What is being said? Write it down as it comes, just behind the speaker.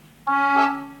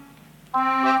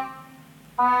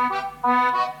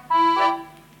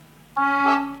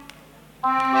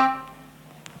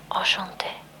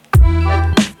Enchanté.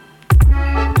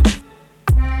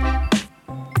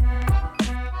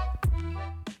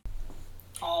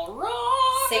 Alright.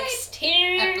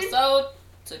 16. Episode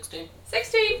 16.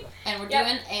 16. And we're Yep.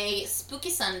 doing a spooky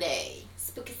Sunday.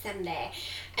 Spooky Sunday.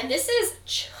 And this is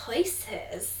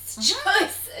choices. Mhm.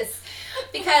 Choices.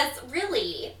 Because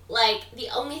really, like, the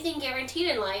only thing guaranteed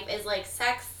in life is, like,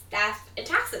 sex, death, and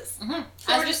taxes. Mm-hmm.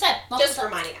 So As we're we said. Just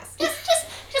reminding us.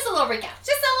 Just a little recap.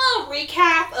 Just a little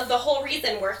recap of the whole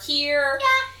reason we're here.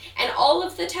 Yeah. And all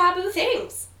of the taboo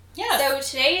things. Yeah. So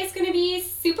today is going to be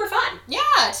super fun.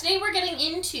 Yeah. Today we're getting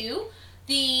into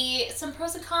some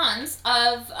pros and cons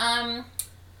of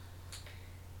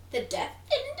The death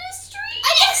industry?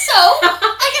 I guess so.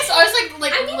 I was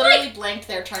like I mean, literally blanked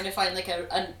there trying to find like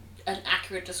an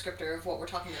accurate descriptor of what we're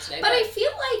talking about today. But I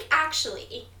feel like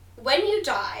actually, when you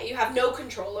die, you have no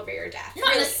control over your death.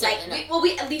 Not necessarily, Like, no.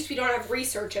 we at least we don't have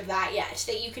research of that yet.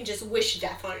 That you can just wish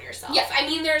death on yourself. Yeah. I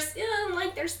mean, there's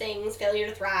there's things, failure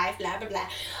to thrive, blah blah blah.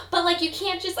 But like, you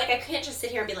can't just I can't just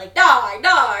sit here and be like die,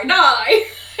 die, die,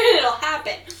 and it'll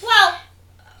happen. well,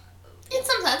 in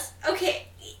some sense, Okay,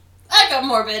 I got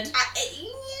morbid.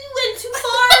 you went too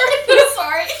far.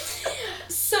 Sorry.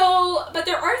 So, but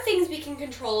there are things we can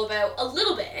control about a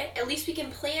little bit. At least we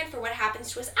can plan for what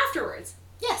happens to us afterwards.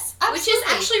 Yes, absolutely. Which is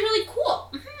actually really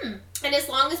cool. Mm-hmm. And as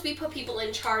long as we put people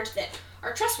in charge that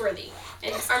are trustworthy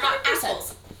and Yes, are not 100%.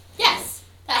 assholes. Yes,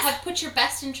 that have put your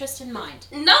best interest in mind.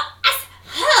 Not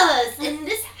assholes in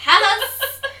this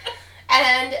house.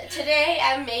 And today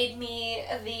I made me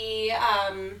the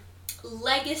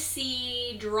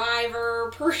legacy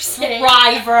driver person.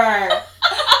 Driver.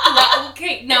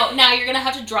 Okay, no, now you're gonna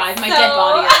have to drive my dead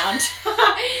body around.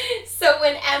 So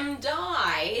when M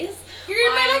dies,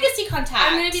 You're my legacy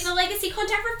contact. I'm gonna be the legacy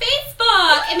contact for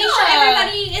Facebook and make sure Yeah.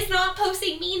 everybody is not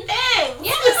posting mean things.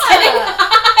 Yeah. Just kidding.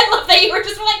 I love that you were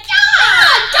just like,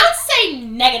 yeah. Don't say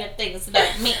negative things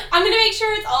about me. I'm gonna make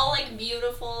sure it's all like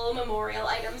beautiful memorial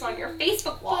items on your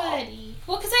Facebook wall. Buddy.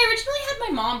 Well, because I originally had my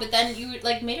mom, but then you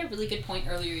like made a really good point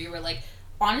earlier. You were like,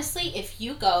 honestly, if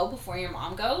you go before your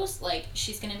mom goes, like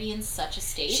she's gonna be in such a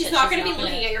state. She's that not gonna be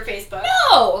looking at your Facebook.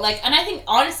 No, like, and I think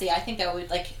honestly, I think that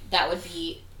would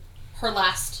be her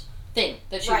last thing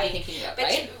that she'd Right. be thinking about, But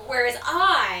right? whereas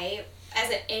I,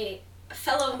 as a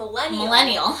fellow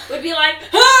Millennial. would be like,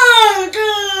 oh,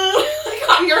 God. Like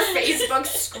on your Facebook,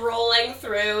 scrolling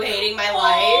through, hating my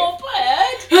life.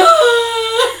 Oh,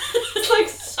 It's like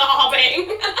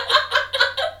sobbing.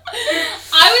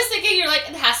 I was thinking you're like,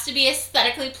 it has to be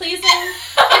aesthetically pleasing.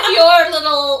 If your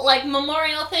little like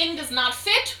memorial thing does not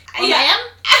fit, or Yeah. ma'am,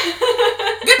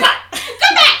 goodbye.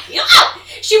 Come back. You know, oh,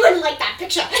 she wouldn't like that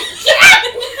picture.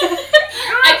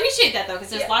 I appreciate that though, because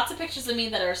there's Yeah. lots of pictures of me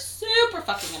that are super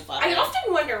fucking unflattering. I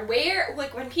often wonder where,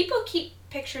 like, when people keep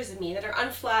pictures of me that are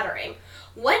unflattering,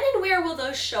 when and where will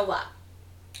those show up?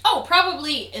 Oh,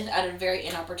 probably at a very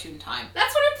inopportune time.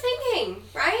 That's what I'm thinking,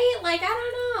 right? Like, I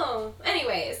don't know.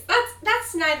 Anyways,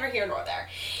 that's neither here nor there.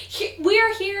 We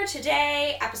are here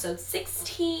today, episode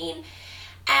 16,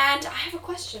 and I have a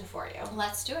question for you.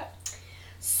 Let's do it.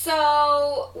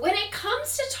 So, when it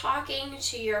comes to talking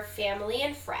to your family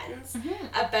and friends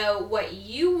about what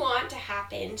you want to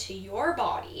happen to your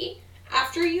body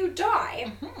after you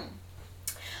die,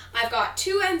 I've got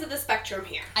two ends of the spectrum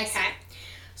here. I see.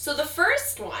 So the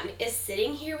first one is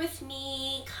sitting here with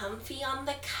me, comfy on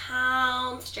the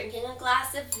couch, drinking a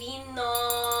glass of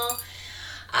vino.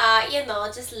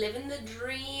 Just living the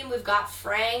dream. We've got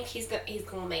Frank. He's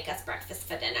gonna make us breakfast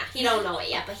for dinner. He don't know it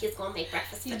yet, but he's gonna make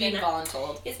breakfast He's for being dinner.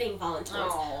 voluntold. He's being voluntold.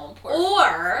 Oh, poor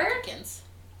Or Dickens.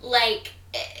 like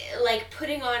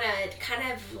putting on a kind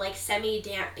of like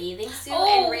semi-damp bathing suit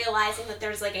Oh. and realizing that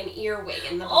there's like an earwig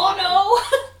in the Oh bottom. no.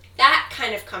 That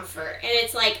kind of comfort, and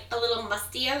it's like a little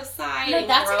musty outside. No, and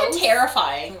that's gross. like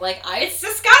terrifying. Like It's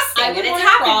disgusting. I and would it's want to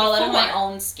happened crawl out of before. my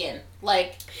own skin.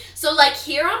 Like, So like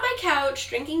here on my couch,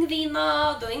 drinking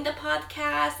vino, doing the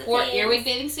podcast, the or things, earwig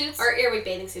bathing suits. or earwig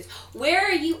bathing suits. Where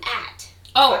are you at?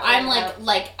 Oh, talking I'm about-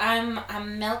 like I'm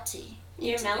melty.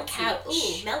 You're into the melty. couch.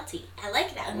 Ooh, melty. I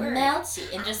like that I'm word.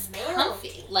 melty and just Melty.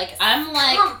 comfy. Like I'm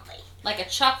like Comfy. like a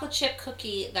chocolate chip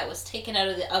cookie that was taken out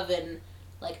of the oven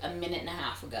like a minute and a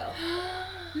half ago.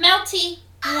 Melty,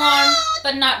 warm,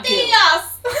 but not goo.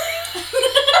 Yes.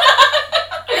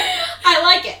 I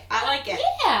like it. I like it.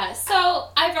 Yeah, so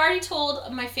I've already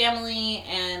told my family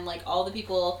and like all the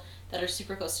people that are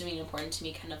super close to me and important to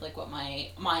me kind of like what my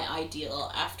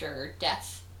ideal after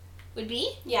death would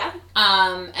be. Yeah.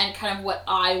 And kind of what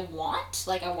I want.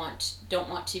 Like don't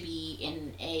want to be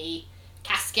in a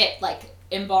casket, like,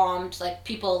 embalmed, like,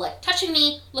 people, like, touching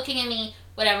me, looking at me,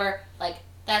 whatever. Like,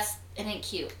 it ain't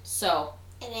cute. So...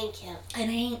 It ain't cute. It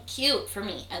ain't cute for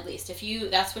me, at least. If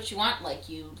that's what you want, like,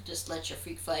 you just let your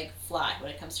freak flag fly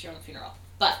when it comes to your own funeral.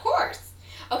 But... Of course.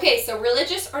 Okay, so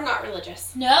religious or not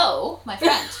religious? No, my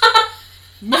friend.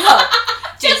 No.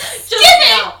 Just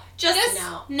no. Just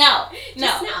No.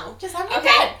 no. Just I'm Okay,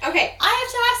 good. okay. I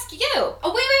have to ask you.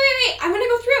 Oh, wait. I'm gonna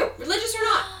go through. Religious or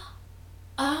not?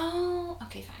 Oh,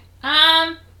 okay,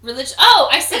 fine. Religion. Oh,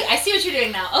 I see what you're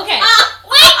doing now. Okay. Wait,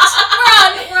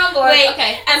 we're on board. Wait,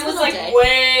 okay. and was like day.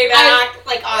 way back,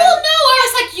 like on. Well, no,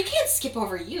 I was like, you can't skip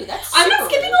over you. That's I'm not super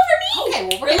skipping rude. over me. Okay,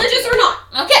 well, we're gonna religious do or not?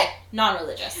 Okay,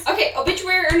 non-religious. Okay,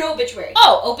 obituary or no obituary?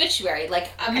 Oh, obituary, like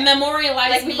Okay. memorialize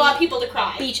Like me. we want people to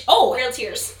cry. Beach. Oh, Real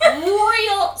tears.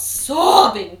 real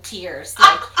sobbing tears.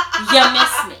 Like you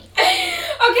miss me.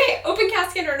 Okay, open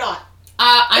casket or not?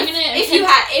 I'm gonna. If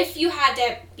you had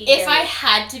to be. If I buried.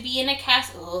 had to be in a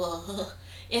casket,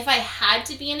 if I had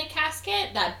to be in a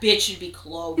casket, that bitch should be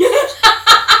closed.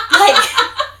 Like,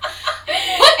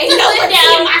 put Ain't the no lid one down.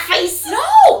 seeing my face.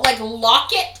 No, like lock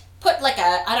it. Put like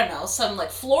some like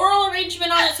floral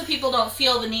arrangement on it so people don't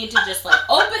feel the need to just like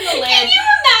open the lid. Can you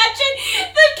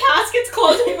imagine the casket's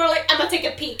closed and people are like, I'm gonna take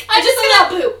a peek. I'm just a little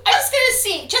boo. I'm just gonna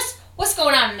see just what's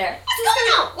going on in there. What's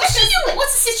going on? What's she doing?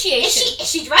 What's the situation? Is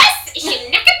she dressed? Is she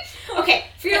naked? Okay,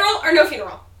 funeral or no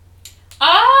funeral?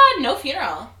 No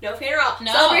funeral. No funeral.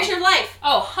 No. Celebration of life.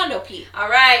 Oh, Hondo Pete. All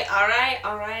right. All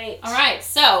right,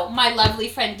 so my lovely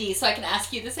friend D, so I can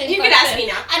ask you the same You question. can ask me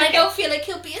now. And I Okay. don't feel like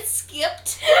he'll be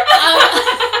skipped.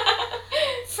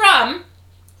 From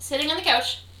sitting on the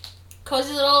couch,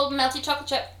 cozy little melty chocolate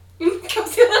chip,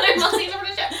 Cozy little melty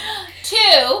chocolate chip.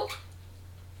 to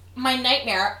my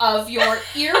nightmare of your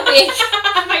earwig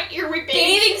My earwig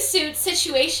baby. bathing suit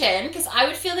situation, because I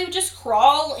would feel they would just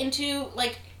crawl into,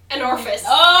 like... An orifice.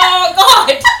 Oh, God!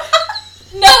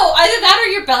 No, either that or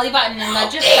your belly button, and that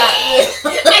just got...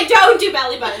 I don't do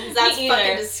belly buttons. That's Me fucking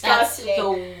either. disgusting. That's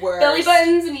the worst. Belly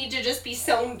buttons need to just be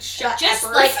sewn shut. Just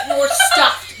ever. like you're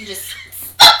stuffed. You just stuff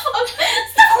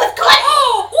with glitter.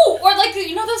 oh, or like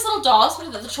you know those little dolls, what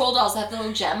are the troll dolls that have the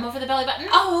little gem over the belly button?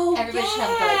 Oh, Everybody yes. should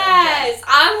have a belly button gem.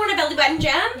 I want a belly button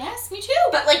gem, Yes, me too.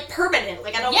 but like permanent.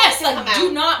 Like I don't Yes, want it like to come do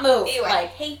out. not move. Ew, I Like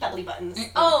hate belly buttons.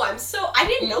 Mm-mm. Oh, I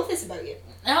didn't know this about you.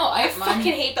 no, I fucking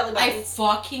hate belly I buttons.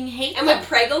 fucking hate And them. when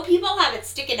prego people have it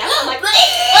sticking out, I'm like, Put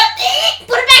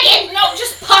put it back in. No,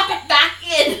 just pop it back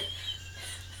in.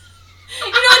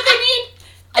 You know what they need?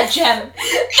 A gem.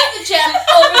 Put the gem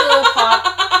over the little pop.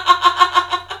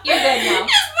 You're good now.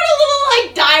 Just put a little like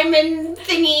diamond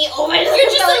thingy over the You're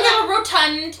just belly a little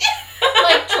rotund,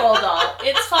 like troll doll.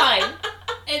 It's fine.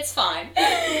 It's fine.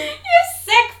 You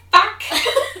sick fuck.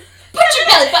 Put your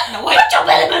belly button away. Put your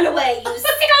belly button away, you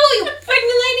sicko, you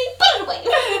pregnant lady. Put it away.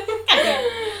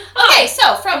 Okay,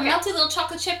 so from melty little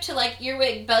chocolate chip to like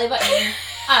earwig belly button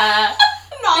bathing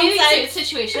suit Nonsense.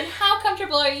 situation, how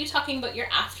comfortable are you talking about your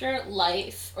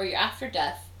afterlife or your after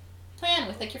death plan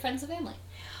with like your friends and family?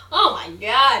 Oh my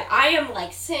god, I am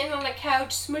like sitting on the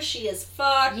couch, smushy as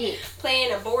fuck, Yeah.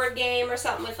 playing a board game or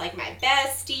something with like my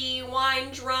bestie, wine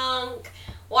drunk,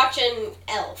 watching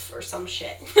Elf or some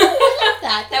shit.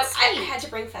 That that's I sweet. had to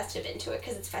bring festive into it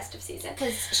because it's festive season.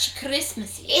 Because it's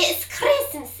Christmassy. It's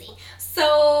Christmassy.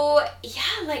 So, yeah,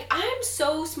 like, I'm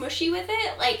so smushy with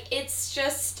it. Like, it's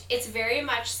very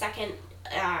much second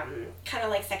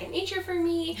nature for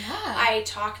me. Yeah. I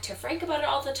talk to Frank about it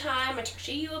all the time. I talk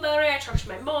to you about it. I talk to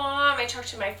my mom. I talk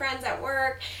to my friends at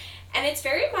work. And it's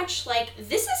very much like,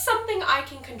 this is something I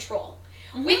can control.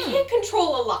 We can't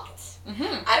control a lot.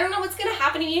 Mm-hmm. I don't know what's going to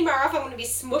happen to me tomorrow, if I'm going to be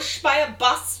smushed by a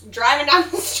bus driving down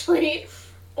the street,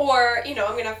 or, I'm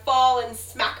going to fall and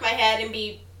smack my head and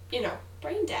be,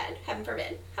 brain dead, heaven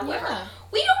forbid. However, Yeah.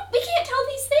 we can't tell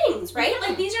these things, right? Yeah.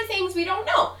 Like, these are things we don't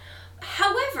know.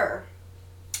 However,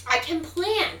 I can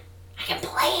plan.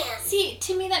 See,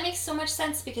 to me that makes so much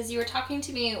sense because you were talking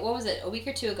to me, what was it, a week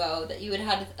or two ago, that you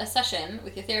had a session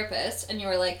with your therapist and you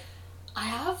were like, I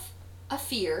have a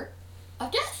fear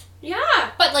of death. Yeah.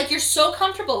 But like you're so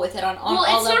comfortable with it on all Well,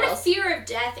 it's levels. not a fear of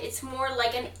death. It's more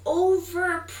like an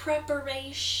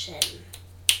over-preparation.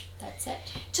 That's it.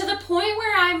 To the point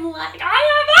where I'm like,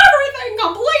 I have everything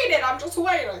completed. I'm just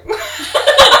waiting.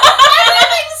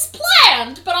 Everything's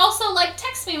planned, but also like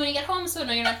text me when you get home so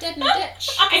no, you're not dead in the ditch.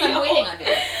 'Cause I I'm know. waiting on you.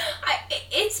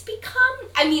 It's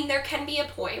become, there can be a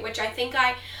point, which I think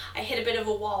I hit a bit of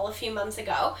a wall a few months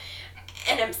ago,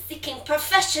 and I'm seeking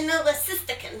professional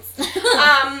assistance.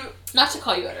 Not to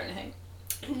call you out or anything.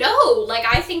 No, like,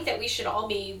 I think that we should all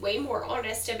be way more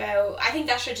honest about, I think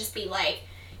that should just be like,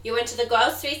 You went to the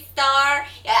grocery store.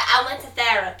 Yeah, I went to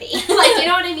therapy. Like, you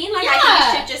know what I mean? Like, I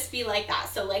think it should just be like that.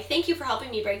 So, like, thank you for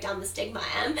helping me break down the stigma,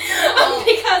 Em.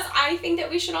 Because I think that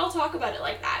we should all talk about it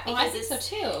like that. Because I think so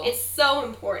too. It's so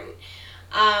important.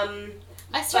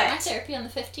 I start my therapy on the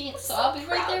 15th, so I'll be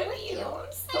right there with you.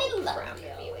 I'm so I love proud you.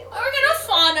 of you. We're gonna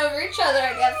fawn over each other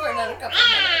again for another couple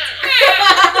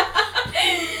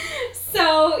minutes.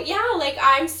 So, yeah, like,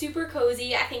 I'm super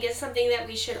cozy. I think it's something that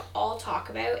we should all talk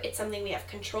about. It's something we have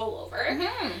control over.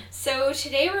 Mm-hmm. So,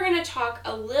 today we're going to talk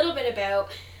a little bit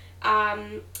about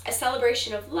a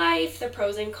celebration of life, the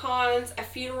pros and cons, a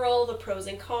funeral, the pros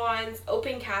and cons,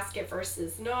 open casket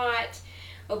versus not,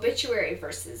 obituary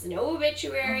versus no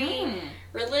obituary,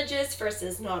 religious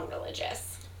versus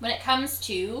non-religious. When it comes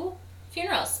to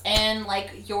funerals and,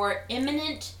 like, your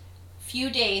imminent few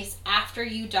days after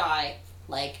you die,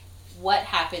 like, what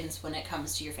happens when it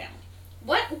comes to your family?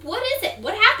 What is it?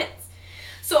 What happens?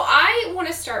 So I want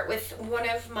to start with one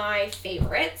of my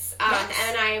favorites.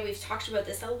 Yes. And we've talked about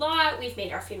this a lot. We've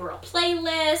made our funeral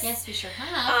playlist. Yes, we sure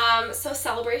have. So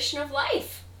celebration of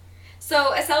life.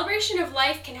 So a celebration of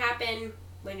life can happen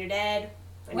when you're dead,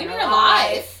 when you're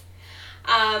alive.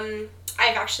 I've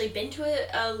actually been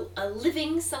to a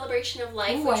living celebration of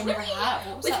life, Ooh, which I've never had.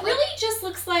 What was which that really like? just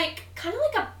looks like kind of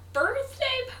like a birthday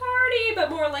party, but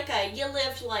more like a you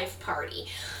lived life party.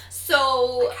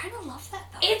 So I kind of love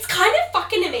that though. it's kind of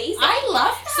fucking amazing. I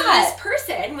love So that. this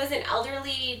person was an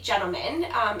elderly gentleman,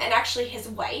 and actually his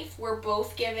wife were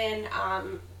both given,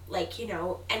 like, you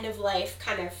know, end of life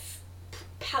kind of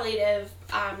palliative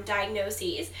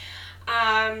diagnoses.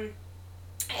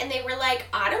 And they were like,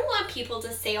 I don't want people to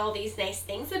say all these nice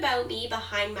things about me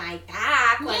behind my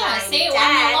back when I'm say it dead. when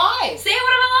I'm alive. Say it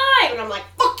when I'm alive. And I'm like,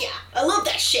 fuck yeah, I love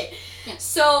that shit. Yeah.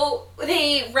 So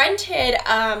they rented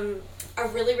a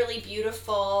really, really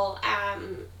beautiful,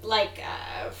 what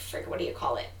do you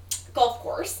call it? Golf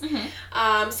course.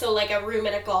 Mm-hmm. So like a room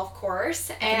at a golf course.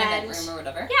 Like in a bedroom or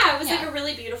whatever. Yeah, it was like a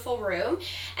really beautiful room.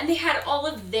 And they had all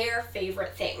of their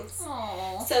favorite things.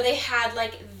 Aww. So they had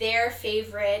like their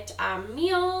favorite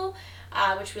meal,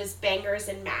 which was bangers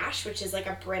and mash, which is like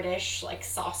a British like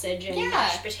sausage and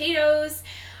mashed potatoes.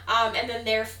 And then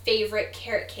their favorite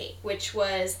carrot cake, which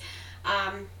was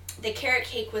the carrot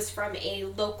cake was from a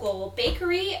local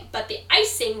bakery, but the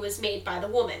icing was made by the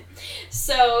woman.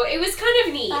 So it was kind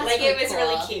of neat. That's like really it was cool.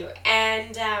 really cute.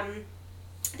 And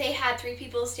they had 3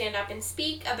 people stand up and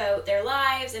speak about their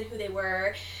lives and who they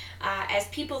were as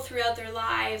people throughout their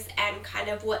lives and kind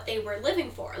of what they were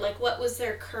living for. Like what was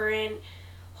their current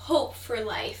hope for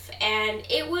life. And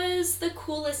it was the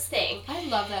coolest thing. I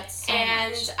love that so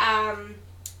much. And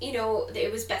you know,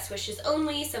 it was best wishes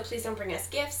only, so please don't bring us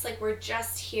gifts. Like, we're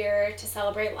just here to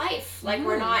celebrate life. Like,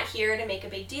 we're not here to make a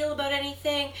big deal about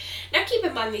anything. Now, keep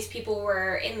in mind, these people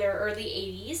were in their early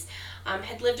 80s,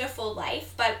 had lived a full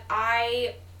life, but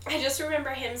I just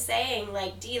remember him saying,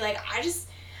 like, Dee, like, I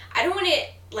don't want to,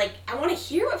 like, I want to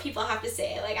hear what people have to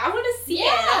say. Like, I want to see it.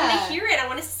 I want to hear it. I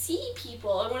want to see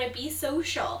people. I want to be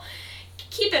social.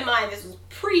 Keep in mind, this was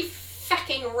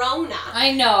pre-fucking Rona.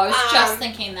 I know, I was just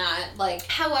thinking that, like...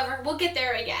 However, we'll get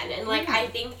there again, and, like, I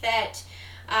think that,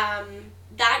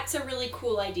 that's a really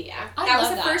cool idea. That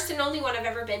was the first and only one I've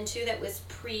ever been to that was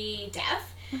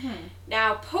pre-death. Mm-hmm.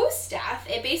 Now, post-death,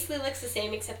 it basically looks the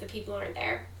same except the people aren't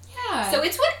there. Yeah. So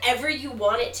it's whatever you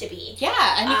want it to be.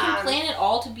 Yeah, and you can plan it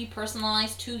all to be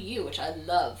personalized to you, which I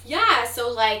love. Yeah, so,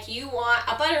 like, you want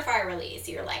a butterfly release.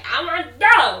 You're like, I want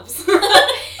doves.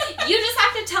 You just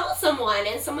have to tell someone,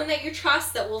 and someone that you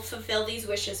trust that will fulfill these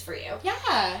wishes for you.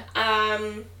 Yeah.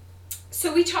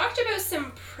 So we talked about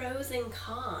some pros and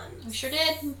cons. We sure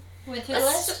did. Went through the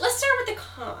Let's list. start with the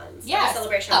cons. Yes, Of a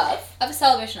celebration of life. Of a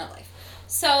celebration of life.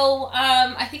 So,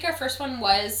 I think our first one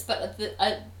was, but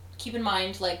keep in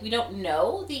mind, like, we don't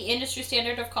know the industry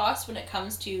standard of cost when it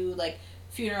comes to, like,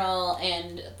 funeral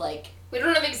and, like... We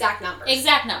don't have exact numbers.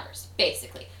 Exact numbers,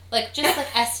 basically. Like, just,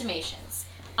 like, estimations.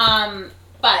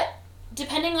 But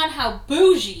depending on how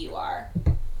bougie you are,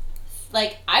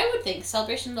 like, I would think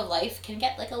celebration of life can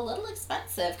get, like, a little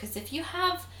expensive, because if you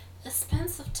have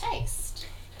expensive taste...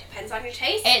 Depends on your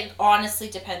taste. It honestly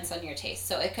depends on your taste.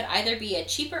 So it could either be a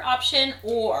cheaper option,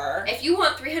 or... If you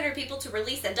want 300 people to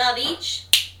release a dove each...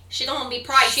 She gonna be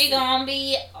pricey. She gonna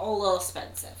be a little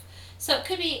expensive. So it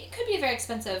could be a very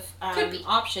expensive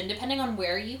option depending on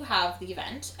where you have the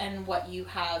event and what you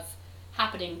have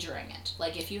happening during it.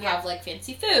 Like if you have like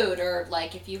fancy food, or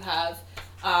like if you have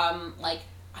like,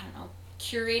 I don't know,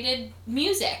 curated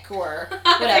music or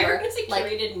whatever. Like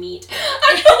curated meat. I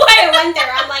don't know why I went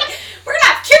there. I'm like, we're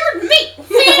gonna have cured meat.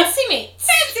 Fancy meat.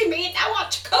 Fancy meat. I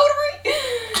want charcuterie.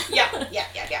 Yeah.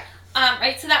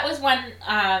 Right, so that was one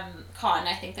con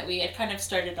I think that we had kind of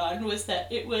started on, was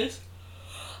that it was,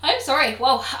 I'm sorry,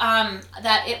 whoa,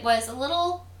 that it was a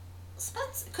little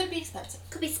expensive. Could be expensive.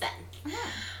 Could be spent. Yeah.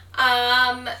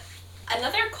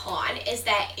 Another con is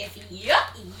that if your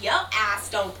ass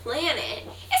don't plan it,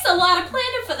 it's a lot of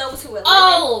planning for those who are living.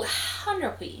 Oh,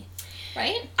 100p,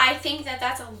 right? I think that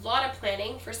that's a lot of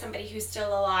planning for somebody who's still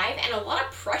alive, and a lot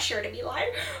of pressure to be like,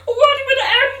 what would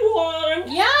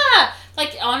M1? Yeah.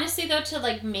 Like, honestly, though, to,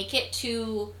 like, make it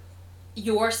to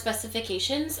your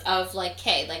specifications of, like,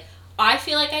 okay, like, I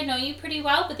feel like I know you pretty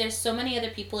well, but there's so many other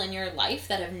people in your life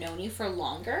that have known you for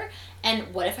longer,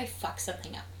 and what if I fuck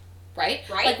something up? Right?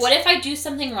 Right. Like, what if I do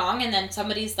something wrong and then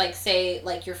somebody's like, say,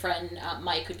 like your friend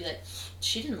Mike would be like,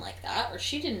 she didn't like that, or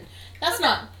she didn't. That's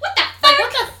not. What the fuck? Like,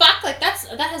 what the fuck? Like, that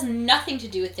has nothing to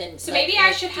do with it. So like, maybe I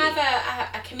like, should have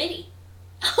a committee.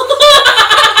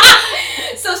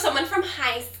 So someone from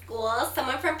high school,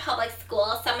 someone from public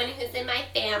school, someone who's in my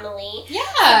family, Yeah.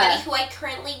 somebody who I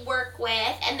currently work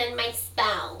with, and then my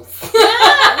spouse.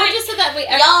 Yeah. We just said that. Wait,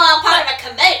 Y'all are part of a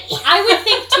committee. I would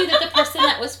think too that the person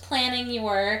that was planning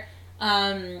your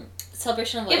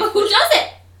celebration of life. Yeah, but who does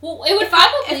it? Well, it would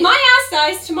probably. If my ass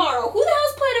dies tomorrow, who the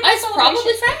hell's planning my It's celebration?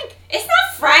 probably Frank. It's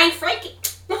not Frank. Frankie.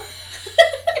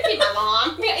 It'd be my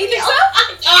mom. Yeah, you think so?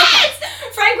 Yes!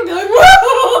 Frank would be like,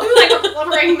 whoa! Like a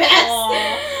blubbering mess. Aw.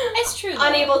 It's true. Though.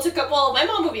 Unable to go. Well, my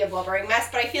mom would be a blubbering mess,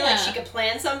 but I feel like Yeah. she could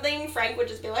plan something. Frank would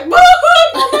just be like, oh my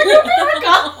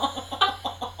god,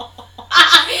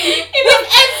 With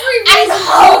every I'm reason.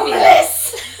 homeless.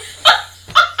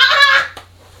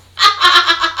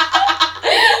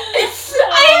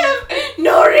 I have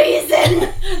no reason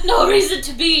No reason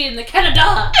to be in the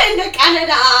Canada. in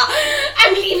Canada.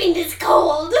 I'm leaving this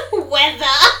cold weather.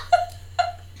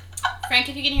 Frank,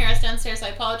 if you can hear us downstairs, I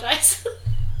apologize.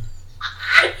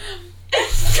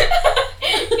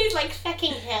 He's like,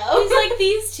 fucking hell. He's like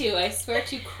these two, I swear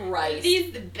to Christ.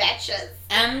 These bitches.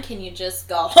 Can you just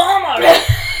go home already?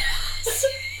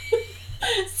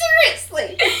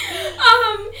 Seriously.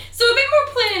 So a bit more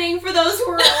planning for those who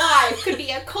are alive could be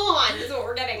a con, is what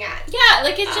we're getting at. Yeah,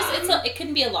 like it's just, it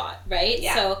can be a lot, right?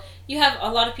 Yeah. So you have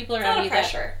a lot of people A lot around of you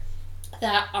pressure.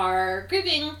 that are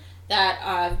grieving,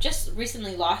 that just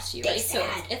recently lost you, They're right? So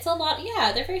sad. it's a lot,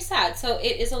 yeah, they're very sad. So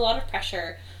it is a lot of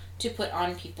pressure to put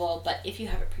on people, but if you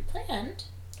have it pre-planned,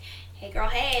 Hey girl,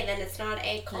 hey, then it's not a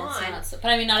then con. it's not so,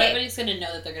 but I mean, not Okay. everybody's going to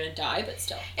know that they're going to die, but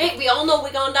still. Hey, we all know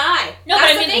we're gonna die. No, That's but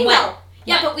I the mean, thing when? though.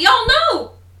 Yeah, When? but we all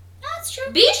know. That's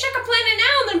true. Be sure to plan it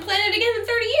now and then plan it again in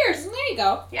 30 years. There you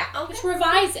go. Yeah, okay. Just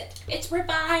revise it. It's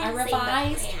revising A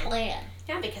revised the plan. plan.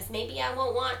 Yeah, because maybe I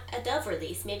won't want a dove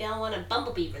release. Maybe I'll want a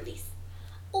bumblebee release.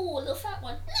 Oh, a little fat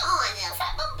one. No, a little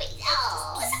fat bumblebee.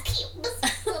 Oh, so cute. Buzz,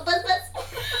 buzz, buzz.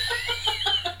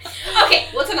 Okay,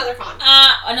 what's another con?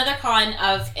 Another con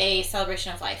of a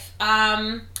celebration of life.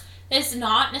 It's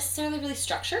not necessarily really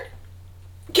structured.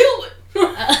 Kill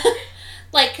it.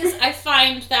 Like, because I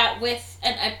find that with,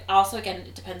 and I also, again,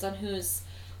 it depends on who's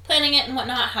planning it and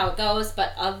whatnot, how it goes,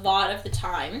 but a lot of the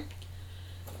time,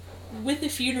 with the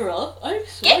funeral, I'm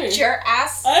sorry. Get your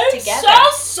ass I'm together.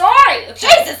 so sorry! Okay.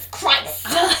 Jesus Christ.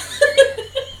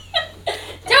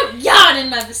 Don't yawn in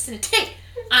my vicinity!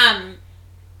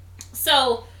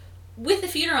 So, with the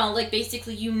funeral, like,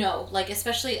 basically, you know, like,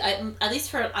 especially, at least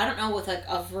for, I don't know with, like,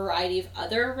 a variety of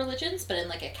other religions, but in,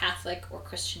 like, a Catholic or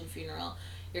Christian funeral,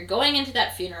 you're going into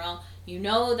that funeral, you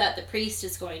know that the priest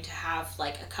is going to have,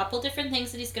 like, a couple different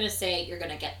things that he's going to say. You're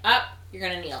going to get up, you're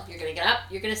going to kneel. You're going to get up,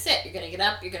 you're going to sit. You're going to get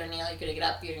up, you're going to kneel, you're going to get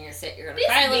up, you're going to sit, you're going to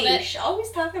cry a little bit. Bitch,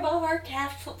 always talking about our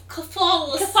Catholicism.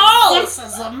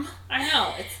 Catholicism! I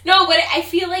know. It's No, but I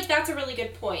feel like that's a really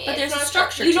good point. But It's there's a not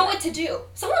structure You to know it. what to do.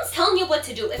 Someone's telling you what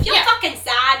to do. If you're Yeah. fucking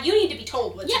sad, you need to be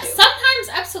told what yeah, to do. sometimes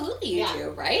absolutely you Yeah. do,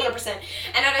 right? 100%.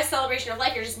 And at a celebration of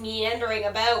life, you're just meandering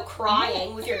about,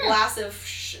 crying with your Yeah. glass of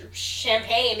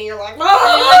champagne, and you're like, And you're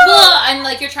like, "Ugh," and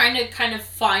like you're trying to kind of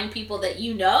find people that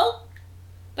you know,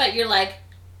 but you're like,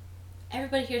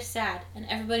 everybody here's sad, and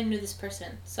everybody knew this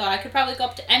person, so I could probably go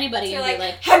up to anybody You're and like, be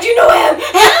like, how'd you know him?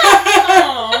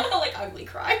 Aw. Like ugly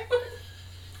cry.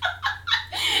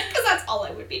 Because that's all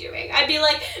I would be doing. I'd be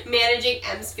like managing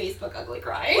M's Facebook ugly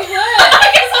crying. What?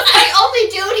 Because that's my only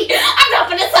duty. I'm not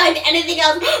been assigned anything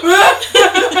else.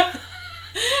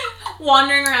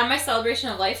 Wandering around my celebration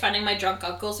of life, finding my drunk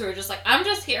uncles who are just like, I'm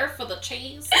just here for the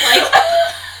cheese. Like,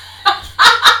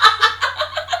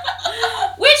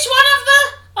 which one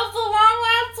of the long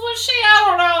lads was she? I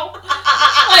don't know.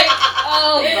 Like,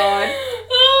 oh god.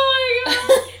 Oh my god.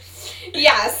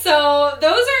 Yeah, so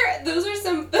those are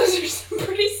some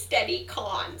pretty steady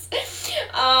cons.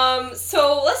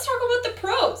 So let's talk about the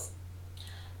pros.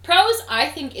 Pros, I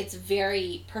think it's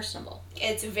very personable.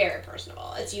 It's very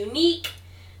personable. It's unique.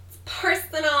 It's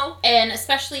personal. And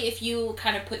especially if you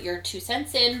kind of put your 2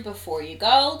 cents in before you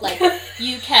go, like,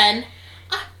 you can...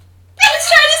 I was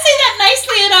trying to say that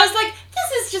nicely, and I was like, this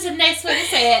is just a nice way to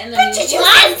say it, and then Put you your 2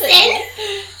 cents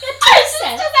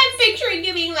in. I'm picturing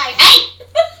you being like, hey!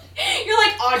 You're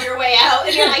like on your way out,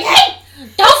 and you're like, hey!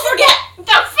 Don't forget!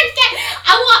 Don't forget!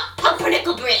 I want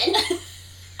pumpernickel bread.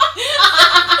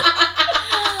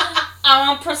 I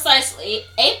want precisely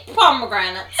 8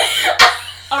 pomegranates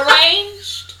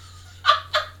arranged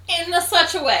in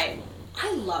such a way.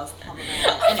 I love pomegranate.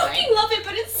 I Anyway. fucking love it,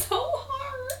 but it's so hard.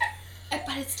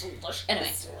 But it's delicious. Anyway,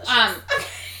 It's delicious.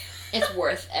 it's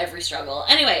worth every struggle.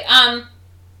 Anyway,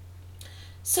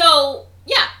 so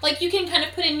yeah, like you can kind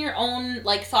of put in your own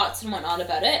like thoughts and whatnot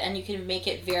about it, and you can make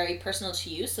it very personal to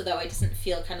you, so that way it doesn't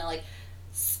feel kind of like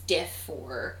stiff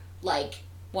or like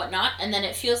whatnot, and then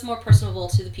it feels more personable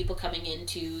to the people coming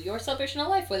into your celebration of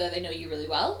life, whether they know you really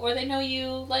well or they know you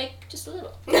like just a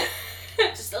little,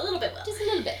 Just a little bit well. just a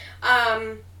little bit.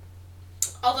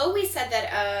 Although we said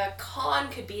that a con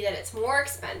could be that it's more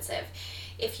expensive,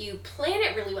 if you plan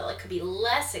it really well, it could be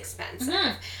less expensive.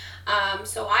 Mm-hmm.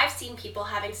 So I've seen people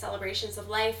having celebrations of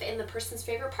life in the person's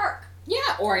favorite park. Yeah,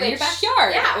 or in your Which-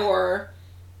 backyard, yeah. or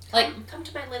like Come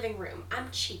to my living room. I'm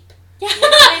cheap. yeah. You know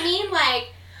what I mean?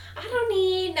 Like, I don't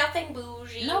need nothing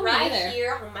bougie. No, me right either.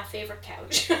 here on my favorite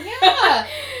couch. Yeah.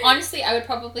 Honestly, I would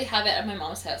probably have it at my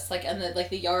mom's house, like in the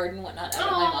the yard and whatnot. Out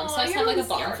at my mom's house, your have like a mom's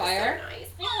yard is bonfire. So nice.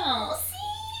 Yeah. Oh,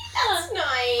 see, that's nice.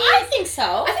 I think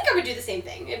so. I think I would do the same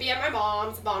thing. It'd be at my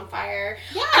mom's bonfire.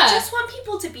 Yeah. I just want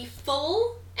people to be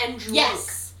full and drunk.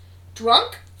 Yes.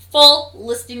 Drunk, full,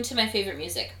 listening to my favorite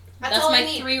music. That's all I my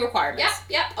need. 3 requirements.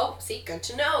 Yep. Oh, see, good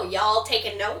to know. Y'all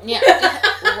taking note. Yeah.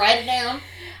 Write it down.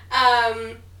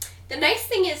 The nice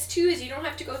thing is too is you don't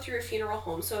have to go through a funeral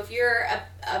home. So if you're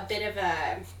a bit of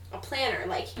a planner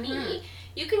like me, Mhm.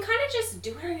 you can kind of just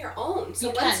do it on your own. So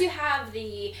You once can. you have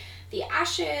the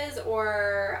ashes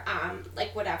or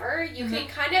like whatever, you can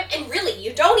kind of, and really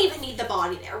you don't even need the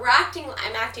body there.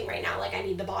 I'm acting right now like I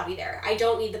need the body there. I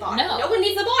don't need the body. No. No one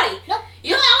needs the body. No.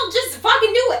 You all just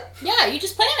fucking do it. Yeah, you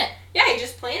just plan it. Yeah, you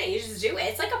just plan it. You just do it.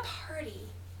 It's like a party.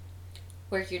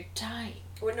 Where you're dying.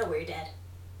 Or no, where you're dead.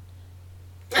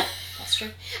 That's true.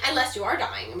 Unless you are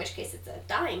dying, in which case it's a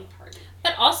dying party.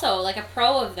 But also, like a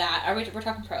pro of that, we're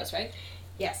talking pros, right?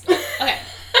 Yes. Okay.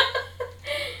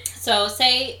 So,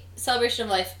 say celebration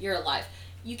of life, you're alive.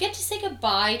 You get to say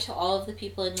goodbye to all of the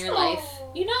people in your life.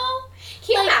 Aw. You know?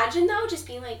 Can you Like- imagine though, just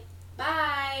being like,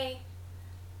 bye.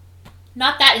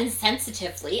 Not that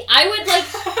insensitively. I would like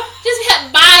just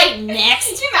hit bye next.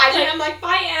 Can you imagine? I'm like,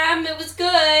 bye, Em. It was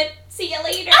good. See you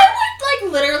later. I would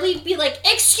like literally be like,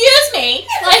 excuse me,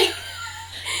 like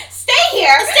Stay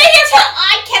here. Stay here till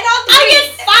I cannot I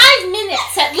breathe. get 5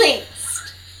 minutes at least.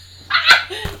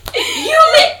 You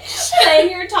bitch.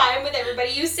 Spend your time with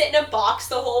everybody. You sit in a box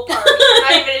the whole party. You're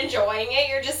not even enjoying it.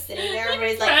 You're just sitting there.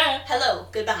 Everybody's like, hello,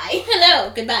 goodbye.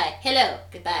 Hello, goodbye. Hello,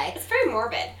 goodbye. It's very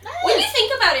morbid. When you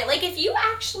think about it, like if you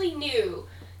actually knew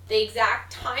the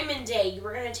exact time and day you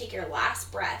were going to take your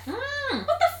last breath, Mm.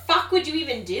 what the fuck would you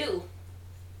even do?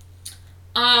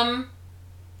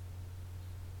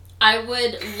 I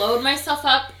would load myself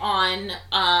up on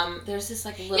there's this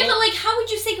like little Yeah, but like, how would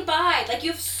you say goodbye? Like,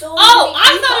 you have so Oh, many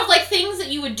I people. thought of like things that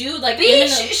you would do like in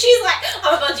Bitch, the- she's like,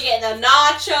 I'm about to get the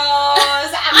nachos.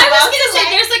 I was gonna say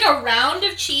there's like a round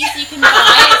of cheese you can buy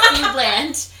at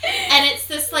Foodland, and it's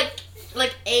this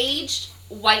like aged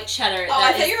white cheddar. Oh,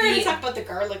 I that thought you were going is to talk about the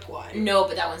garlic one. No,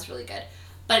 but that one's really good.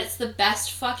 But it's the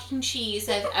best fucking cheese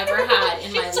I've ever had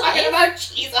in my She's talking life. about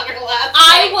cheese on her lap.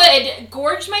 I would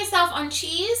gorge myself on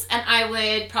cheese, and I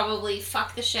would probably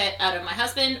fuck the shit out of my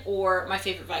husband or my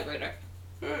favorite vibrator.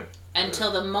 Hmm.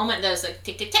 Until the moment there's like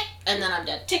tick tick tick, and then I'm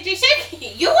dead. Tick, tick,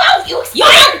 tick. You out. You You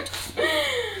expired.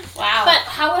 Wow. But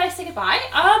how would I say goodbye?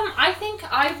 I think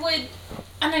I would,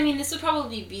 and I mean this would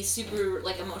probably be super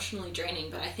like emotionally draining,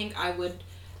 but I think I would.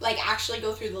 like, actually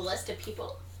go through the list of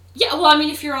people. Yeah, well, I mean,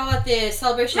 if you're all at the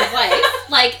celebration of life,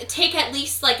 like, take at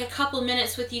least, like, a couple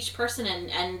minutes with each person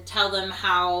and tell them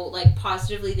how, like,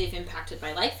 positively they've impacted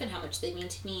my life and how much they mean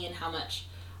to me and how much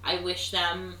I wish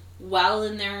them well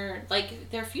in their, like,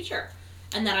 their future.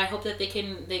 And that I hope that they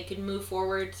can move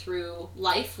forward through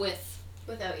life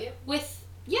Without you.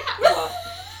 yeah. Well,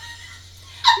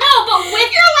 no, but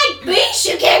with... You're like,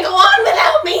 bitch, you can't go on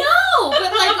without me. No,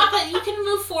 but you can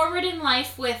move forward in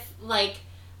life with, like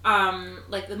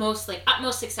the most like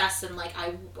utmost success, and like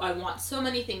I want so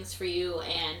many things for you,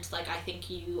 and like I think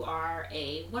you are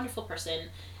a wonderful person,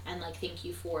 and like thank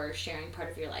you for sharing part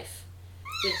of your life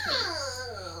with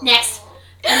me. Next.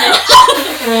 And then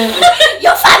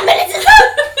Your 5 minutes is up.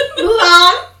 Move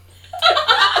on.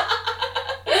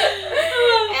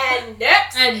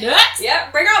 And next.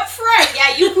 Yep, bring up Frank.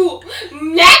 Yeah, you cool.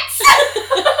 Next.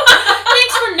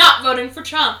 Thanks for not voting for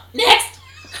Trump. Next.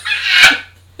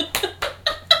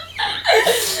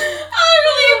 I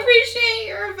really appreciate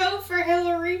your vote for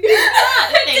Hillary.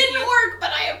 It didn't work, but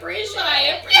I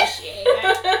appreciate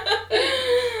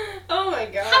it. Oh my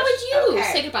gosh. How would you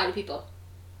Okay. say goodbye to people?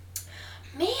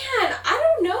 Man,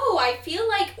 I don't know. I feel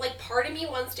like part of me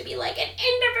wants to be like an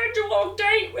individual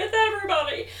date with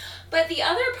everybody. But the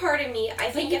other part of me, I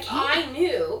think you if can't. I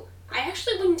knew, I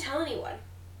actually wouldn't tell anyone.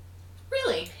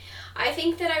 Really? I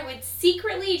think that I would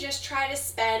secretly just try to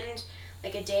spend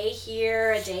like a day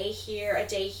here, a day here, a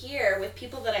day here with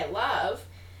people that I love.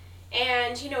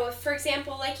 And, you know, if, for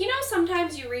example, like, you know,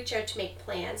 sometimes you reach out to make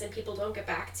plans and people don't get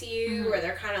back to you or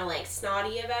they're kind of like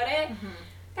snotty about it.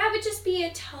 That would just be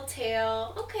a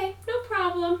telltale, okay, no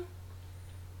problem.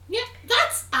 Yeah,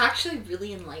 that's actually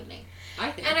really enlightening,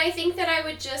 I think. And I think that I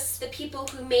would just, the people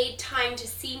who made time to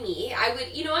see me,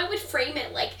 I would frame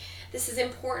it like, this is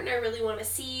important, I really want to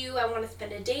see you, I want to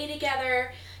spend a day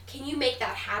together. Can you make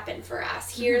that happen for us?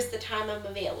 Here's the time I'm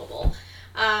available.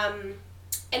 And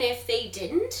if they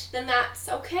didn't, then that's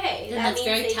okay. Then that that's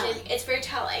means very they telling. did. It's very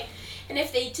telling. And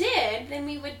if they did, then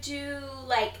we would do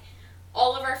like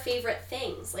all of our favorite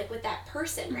things, like with that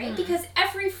person, right? Because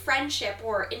every friendship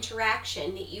or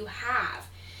interaction that you have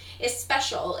is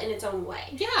special in its own way.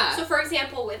 Yeah. So, for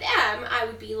example, with M, I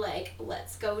would be like,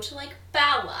 let's go to like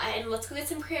Bella and let's go get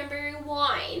some cranberry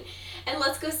wine and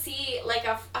let's go see like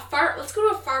let's go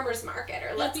to a farmer's market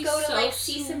or let's be go to so like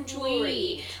see some jewelry.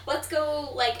 sweet. Let's go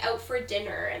like out for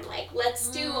dinner and like let's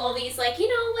do all these like, you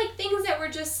know, like things that were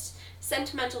just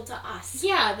sentimental to us.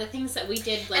 Yeah, the things that we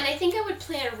did, like... And I think I would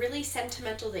plan really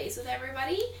sentimental days with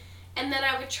everybody. And then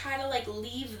I would try to, like,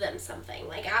 leave them something.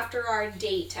 Like, after our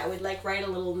date, I would, like, write a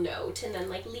little note and then,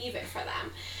 like, leave it for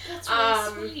them. That's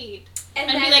really sweet.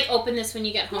 And And then, be like, open this when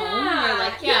you get home? yeah, Or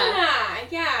like,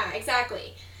 yeah,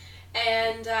 exactly.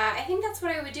 And I think that's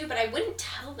what I would do, but I wouldn't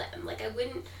tell them. Like, I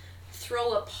wouldn't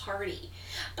throw a party.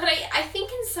 But I think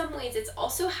in some ways it's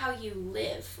also how you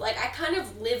live. Like, I kind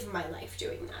of live my life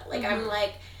doing that. Like, I'm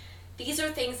like, these are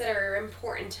things that are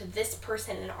important to this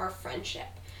person in our friendship.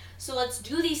 So let's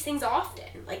do these things often.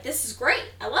 Like, this is great.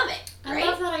 I love it. Right? I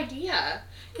love that idea.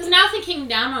 Because now thinking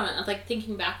down on it, like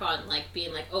thinking back on, like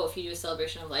being like, oh, if you do a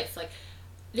celebration of life, like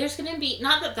there's going to be,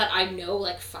 not that I know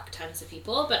like fuck tons of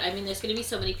people, but I mean there's going to be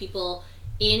so many people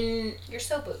in... You're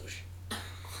so bouge.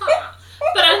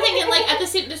 But I'm thinking like at the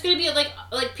same, there's going to be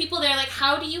like people there, like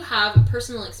how do you have a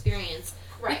personal experience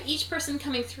Right. with each person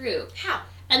coming through? How?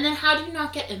 And then how do you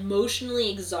not get emotionally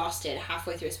exhausted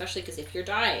halfway through, especially because if you're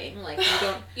dying, like you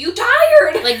don't... You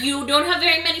tired! Like, you don't have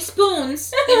very many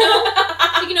spoons, you know?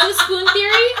 Like, you know the spoon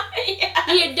theory?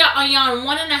 Yeah. You're on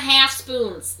 1.5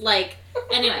 spoons. Like,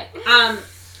 anyway.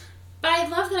 But I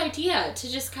love that idea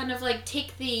to just kind of, like,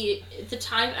 take the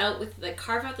time out with, like,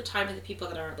 carve out the time with the people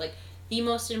that are, like, the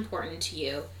most important to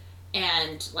you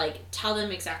and, like, tell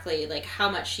them exactly, like, how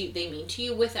much they mean to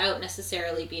you without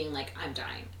necessarily being like, I'm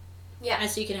dying. Yeah. And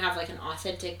so you can have, like, an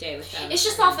authentic day with them. It's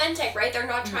just authentic, right? They're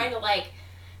not trying to, like,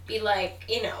 be like,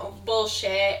 you know,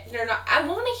 bullshit. They're not. I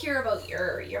want to hear about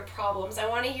your problems. I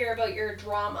want to hear about your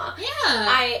drama. Yeah.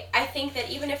 I think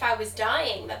that even if I was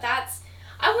dying, that's...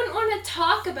 I wouldn't want to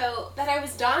talk about that I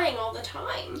was dying all the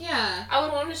time. Yeah. I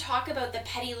would want to talk about the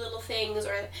petty little things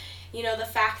or, you know, the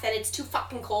fact that it's too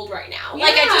fucking cold right now. Yeah.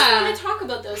 Like, I just want to talk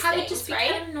about those Have things, it just be right?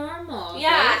 kind of normal. Yeah,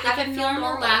 right? have Like it a feel normal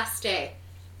normal. last day.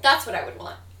 That's what I would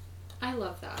want. I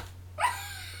love that.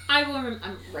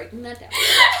 I'm writing that down.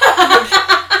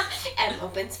 And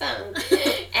opens phone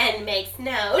and makes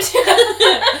note.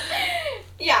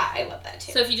 Yeah, I love that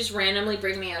too. So if you just randomly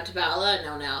bring me out to Bella,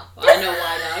 no. I know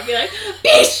why now. I'd be like,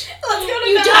 bitch! Let's go to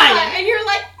You Bella. dying. And you're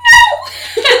like,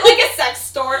 no! At like a sex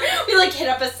store. We like hit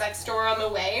up a sex store on the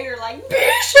way and you're like,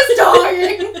 bitch is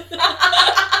dying.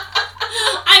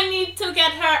 I need to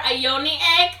get her a yoni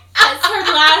egg as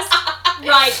her last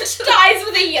right. Dies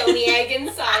with a yoni egg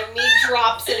inside me,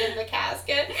 drops it in the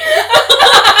casket.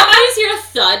 I just hear a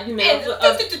thud made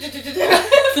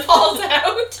of falls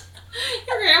out.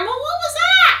 your grandma, what was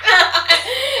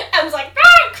that? I was like,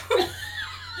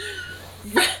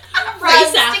 Race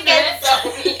runs to after get it.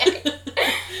 Zoe.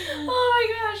 Oh my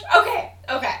gosh.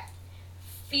 Okay.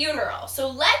 Funeral. So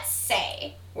let's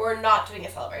say we're not doing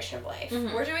a celebration of life.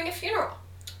 Mhm. We're doing a funeral.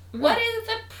 What is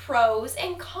the pros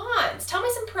and cons? Tell me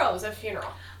some pros of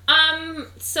funeral.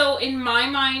 So in my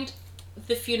mind,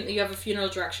 you have a funeral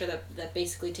director that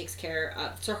basically takes care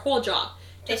of, it's her whole job.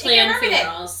 They To take care plan of everything.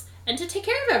 funerals and to take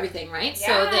care of everything, right? So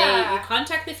Yeah. you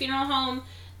contact the funeral home,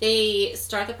 they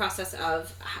start the process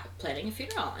of planning a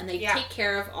funeral, and they take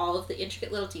care of all of the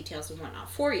intricate little details and whatnot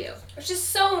for you. Which is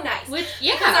so nice.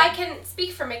 Because I can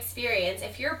speak from experience,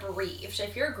 if you're bereaved,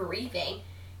 if you're grieving,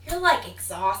 you're like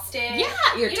exhausted. Yeah,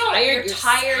 you're tired,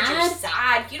 you're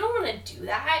sad. You don't want to do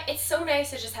that. It's so nice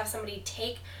to just have somebody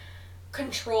take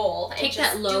control and Take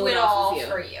just that load do it off all of you.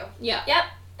 for you. Yeah. Yep.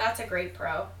 That's a great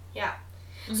pro. Yeah.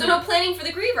 Mm-hmm. So no planning for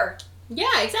the griever.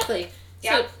 Yeah, exactly.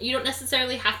 Yeah. So you don't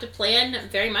necessarily have to plan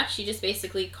very much. You just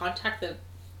basically contact the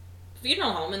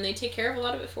funeral home and they take care of a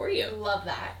lot of it for you. Love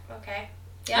that. Okay.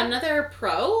 Yeah. Another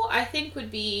pro, I think, would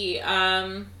be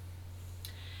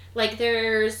like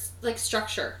there's like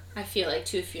structure, I feel like,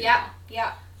 to a funeral.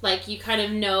 Yeah. Like you kind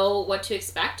of know what to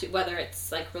expect, whether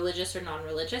it's like religious or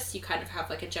non-religious. You kind of have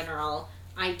like a general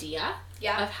idea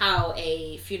of how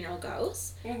a funeral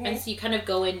goes. Mm-hmm. And so you kind of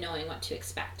go in knowing what to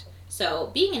expect. So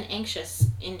being an anxious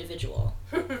individual,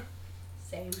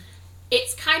 Same.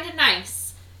 it's kind of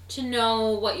nice to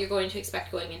know what you're going to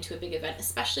expect going into a big event,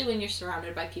 especially when you're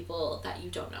surrounded by people that you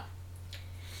don't know.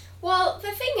 Well,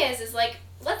 the thing is like,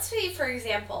 let's say, for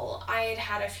example, I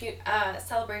had a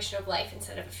celebration of life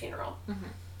instead of a funeral. Mm-hmm.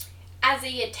 As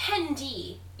a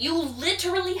attendee, you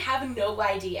literally have no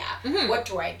idea. Mm-hmm. What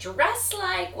do I dress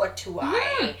like? What do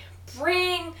I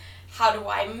bring? How do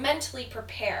I mentally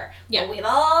prepare? Yeah. Well, we've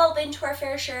all been to our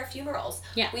fair share of funerals.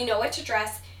 Yeah. We know what to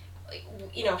dress,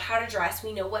 how to dress.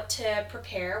 We know what to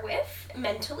prepare with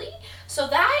mentally. So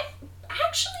that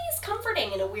actually is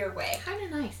comforting in a weird way. Kind of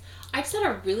nice. I just had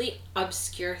a really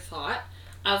obscure thought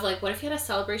of like, what if you had a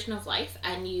celebration of life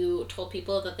and you told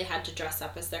people that they had to dress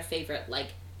up as their favorite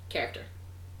like character?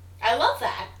 I love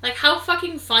that. Like, how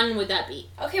fucking fun would that be?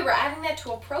 Okay, we're adding that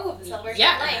to a pro of the celebration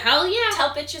Yeah, of life. hell yeah.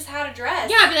 Tell bitches how to dress.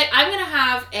 Yeah, I'd be like, I'm gonna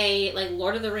have a like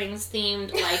Lord of the Rings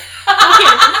themed like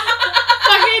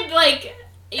fucking like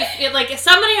if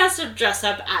somebody has to dress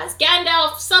up as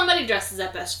Gandalf, somebody dresses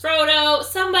up as Frodo,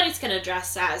 somebody's gonna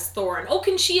dress as Thor and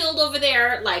Oakenshield over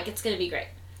there. Like, it's gonna be great.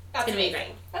 That's gonna be amazing.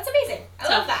 great. That's amazing. I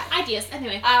love that. Ideas,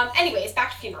 anyway. Anyways,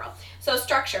 back to funeral. So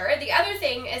structure. The other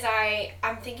thing is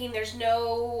I'm thinking there's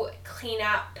no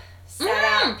cleanup,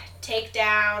 setup,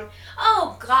 takedown.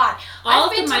 Oh God. All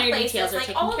I've of been the to minor places, details are like,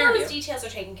 taken all care of those you. details are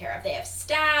taken care of. They have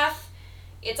staff.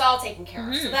 It's all taken care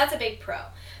of. So that's a big pro.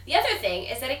 The other thing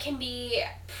is that it can be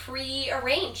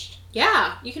pre-arranged.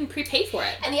 Yeah, you can prepay for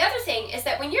it. And the other thing is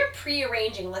that when you're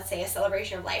pre-arranging, let's say, a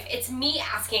celebration of life, it's me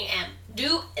asking M,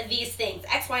 do these things,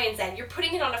 X, Y, and Z. You're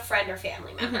putting it on a friend or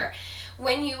family member.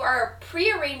 When you are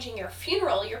pre-arranging your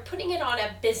funeral, you're putting it on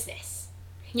a business.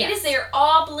 Yes. It is their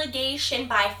obligation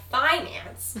by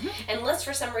finance, unless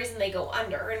for some reason they go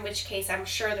under, in which case I'm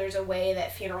sure there's a way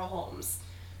that funeral homes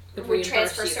would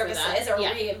transfer services or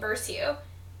reimburse you.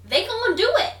 They go and do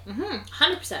it.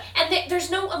 100%. And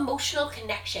there's no emotional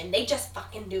connection. They just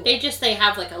fucking do it. They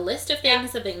have like a list of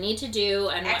things that they need to do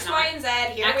and X, whatnot. Y, and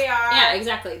Z, here we are. Yeah,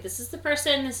 exactly. This is the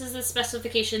person, this is the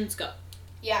specifications, go.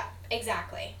 Yeah,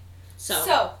 exactly.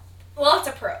 So lots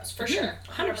of pros, for sure.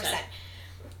 100%.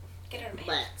 Get out of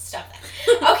my head. Stop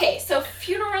that. Okay, so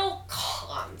funeral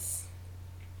cons.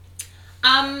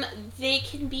 They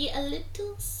can be a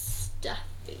little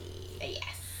stuffy. Yes.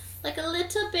 Like a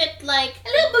little bit like... A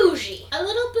little bougie. A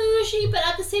little bougie, but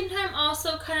at the same time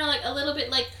also kind of like a little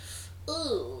bit like,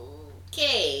 ooh,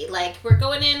 okay, like we're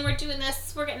going in, we're doing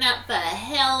this, we're getting out the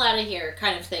hell out of here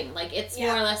kind of thing. Like it's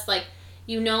more or less like,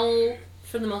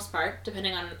 for the most part,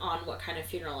 depending on what kind of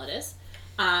funeral it is,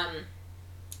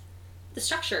 the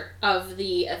structure of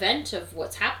the event, of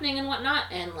what's happening and whatnot,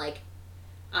 and like,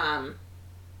 a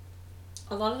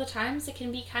lot of the times it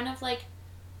can be kind of like,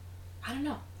 I don't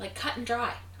know, like cut and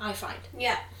dry, I find.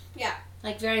 Yeah.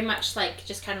 Like very much like,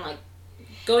 just kind of like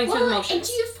going through the motions. And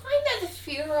do you find that the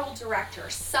funeral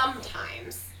directors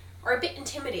sometimes are a bit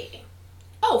intimidating?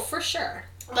 Oh, for sure.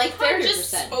 Like, they're 100%. just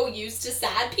so used to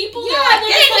sad people. Yeah, They're like,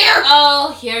 get in here.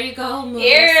 Oh, here you go. Move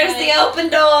Here's the open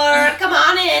door. Come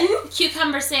on in.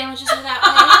 Cucumber sandwiches are that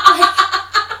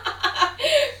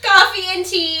Coffee and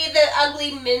tea. The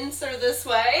ugly mints are this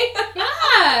way. way.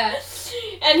 Yeah.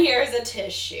 And here's a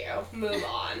tissue. Move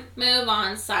on. Move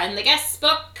on. Sign the guest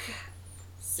book.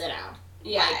 Sit down.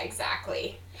 Yeah, Like,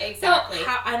 exactly. So,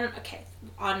 okay,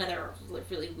 another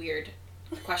really weird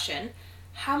question.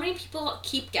 How many people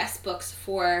keep guest books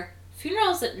for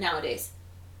funerals nowadays?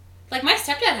 Like, my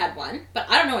stepdad had one, but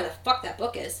I don't know where the fuck that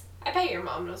book is. I bet your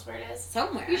mom knows where it is.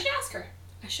 Somewhere. You should ask her.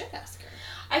 I should ask her.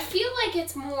 I feel like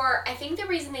it's more, I think the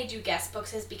reason they do guest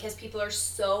books is because people are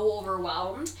so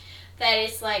overwhelmed that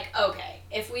it's like, okay,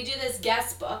 if we do this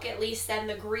guest book, at least then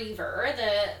the griever,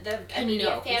 the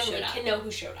immediate family can know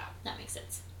who showed up. That makes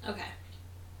sense. Okay.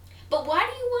 But why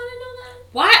do you want to know that?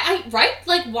 Why? Right?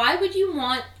 Like, why would you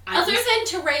want... Other than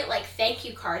to write, like, thank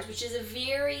you cards, which is a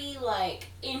very, like,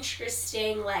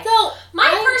 interesting, like, So,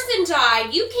 person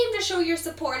died, you came to show your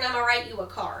support, and I'm gonna write you a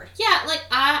card. Yeah, like,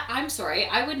 I'm sorry,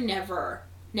 I would never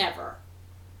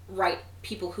write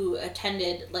people who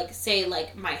attended, like, say,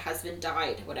 like, my husband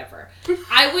died, whatever.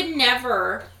 I would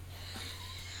never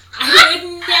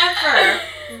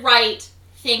write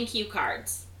thank you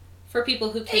cards for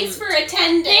people who came. Thanks for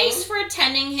attending. Thanks for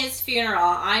attending his funeral.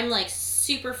 I'm, like,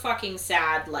 super fucking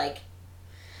sad, like.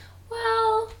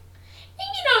 Well,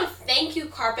 maybe not a thank you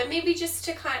card, but maybe just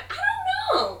to kind of, I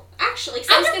don't know. Actually,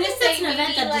 because I was don't going to think say that's an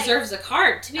event that like, deserves a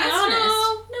card, to be honest. No,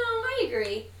 I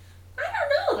agree. I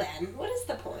don't know then. What is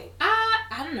the point?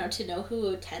 I don't know, to know who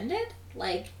attended?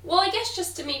 Like... Well, I guess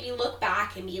just to maybe look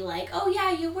back and be like, oh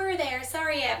yeah, you were there.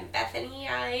 Sorry, Bethany,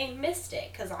 I missed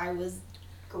it because I was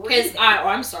grieving.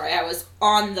 I'm sorry, I was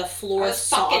on the floor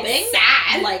sobbing. Fucking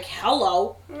sad. Like,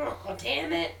 hello. Oh,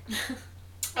 damn it.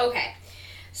 Okay.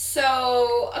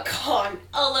 So, a con.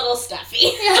 A little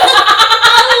stuffy.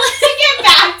 To get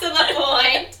back to the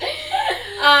point.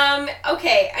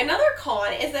 Okay, another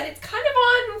con is that it's kind of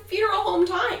on funeral home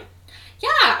time.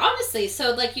 Yeah, honestly.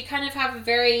 So, like, you kind of have a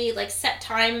very, like, set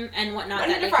time and whatnot.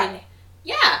 Monday to Friday.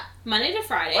 Yeah, Monday to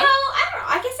Friday. Well, I don't know.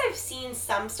 I guess I've seen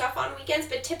some stuff on weekends,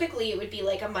 but typically it would be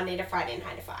like a Monday to Friday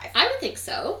 9 to 5. I would think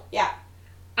so. Yeah.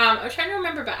 I'm trying to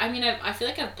remember, but I mean, I feel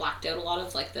like I've blacked out a lot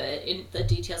of, like, the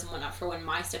details and whatnot for when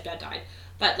my stepdad died.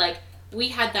 But, like, we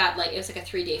had that, like, it was like a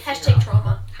 3-day funeral. Hashtag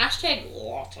trauma. Hashtag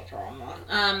lots of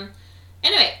trauma.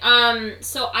 Anyway,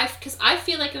 so because I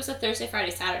feel like it was a Thursday,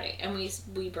 Friday, Saturday, and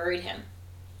we buried him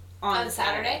on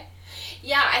Saturday.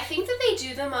 Yeah, I think that they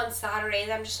do them on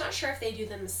Saturdays. I'm just not sure if they do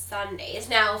them Sundays.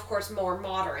 Now, of course, more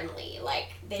modernly,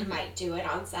 like, they might do it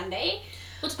on Sunday.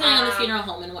 Well, depending on the funeral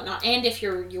home and whatnot, and if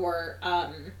your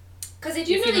because they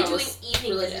do your normally do an funeral is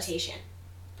evening religious. visitation.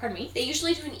 Pardon me? They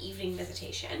usually do an evening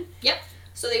visitation. Yep.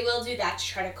 So they will do that to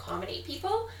try to accommodate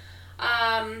people.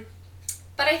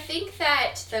 But I think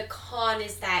that the con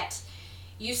is that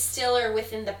you still are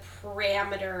within the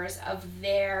parameters of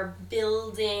their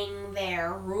building,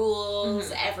 their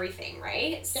rules, everything,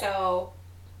 right? Yep. So,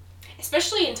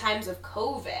 especially in times of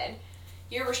COVID,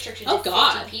 you're restricted to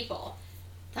 50 people.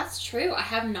 That's true. I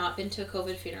have not been to a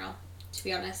COVID funeral, to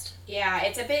be honest. Yeah,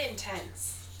 it's a bit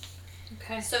intense.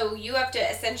 Okay. So you have to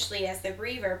essentially, as the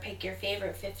griever, pick your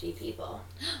favorite 50 people.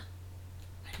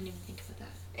 I didn't even think about that.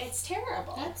 It's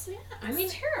terrible. It's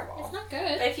terrible. It's not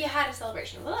good. But if you had a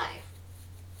celebration of life,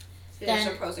 there's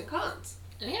some pros and cons.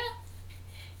 Yeah.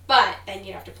 But then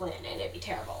you'd have to plan and it'd be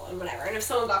terrible and whatever. And if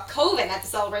someone got COVID at the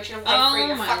celebration of life for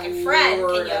your fucking friend,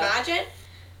 can you imagine?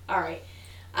 Alright.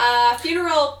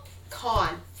 Funeral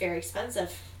con. Very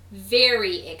expensive.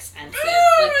 Very expensive.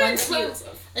 Like, once you,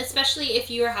 especially if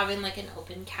you are having, like, an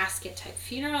open casket type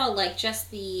funeral, like, just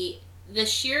the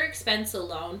sheer expense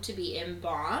alone to be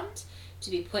embalmed, to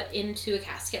be put into a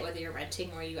casket, whether you're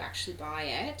renting or you actually buy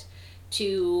it,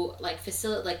 to, like,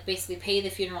 facilitate, like, basically pay the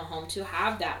funeral home to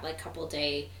have that, like, couple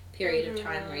day period of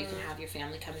time where you can have your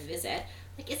family come and visit.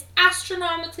 Like, it's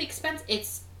astronomically expensive.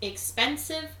 It's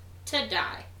expensive to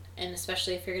die, and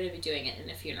especially if you're going to be doing it in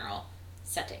a funeral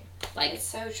setting. Like, it's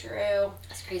so true.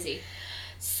 That's crazy.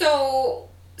 So,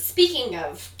 speaking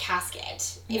of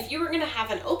casket, if you were going to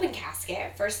have an open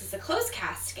casket versus a closed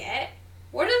casket,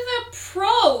 what are the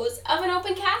pros of an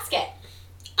open casket?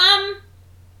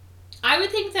 I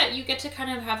would think that you get to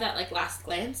kind of have that, like, last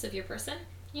glance of your person,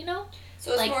 you know?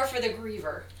 So it's like, more for the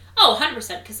griever. Oh,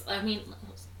 100%, because, I mean,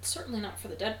 certainly not for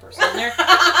the dead person. They're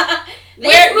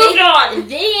moved on.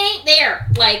 They ain't there.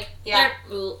 Like, yeah.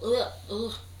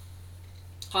 Ugh.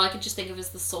 All I could just think of is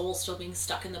the soul still being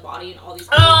stuck in the body and all these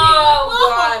people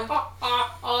God.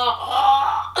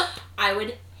 I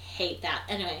would hate that.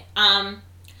 Anyway, yeah,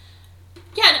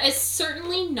 no, it's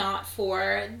certainly not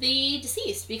for the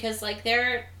deceased because, like,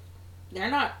 they're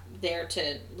not there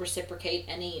to reciprocate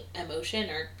any emotion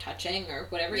or touching or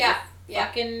whatever. Yeah. You're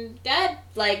fucking dead.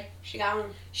 Like, she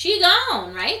gone,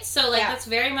 right? So, like, that's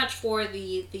very much for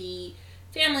the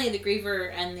family, the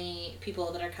griever, and the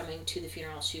people that are coming to the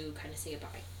funeral to kind of say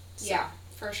goodbye. So. Yeah,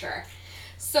 for sure.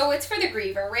 So it's for the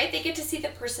griever, right? They get to see the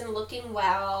person looking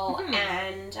well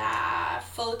and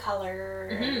full of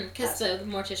color. Because the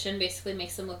mortician basically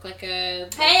makes them look like a...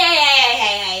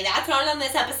 Hey, that's not on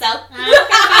this episode.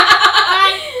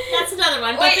 That's another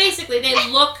one. But basically, they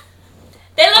look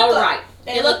all right.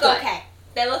 They look okay.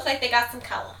 They look like they got some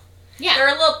color. Yeah. They're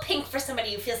a little pink for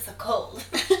somebody who feels so cold.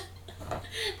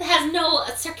 That has no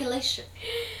circulation.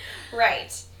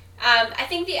 Right. I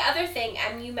think the other thing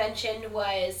you mentioned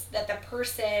was that the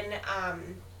person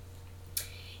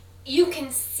you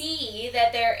can see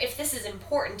that if this is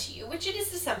important to you, which it is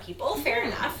to some people, fair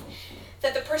enough,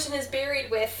 that the person is buried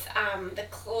with the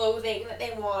clothing that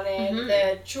they wanted,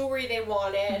 the jewelry they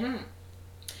wanted.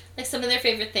 Like some of their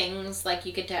favorite things, like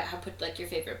you could put like your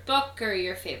favorite book or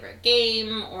your favorite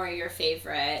game or your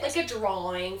favorite... Like a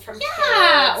drawing from kids.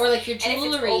 Or like your jewelry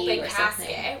and if it's open or casket,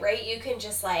 something. right? You can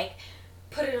just like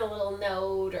put in a little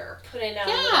note or put in a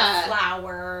little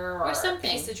flower or something.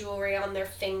 a piece of jewelry on their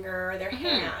finger or their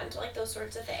hand, like those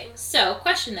sorts of things. So,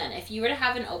 question then, if you were to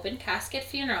have an open casket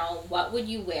funeral, what would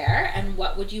you wear and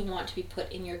what would you want to be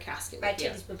put in your casket with My you?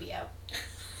 titties would be out.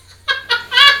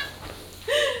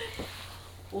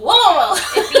 Whoa!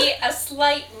 It'd be a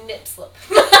slight nip slip.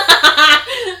 I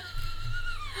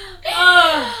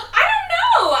don't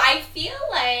know. I feel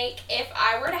like if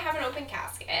I were to have an open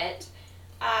casket,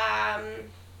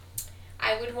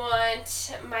 I would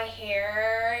want my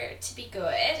hair to be good.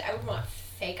 I would want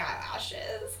fake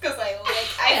eyelashes because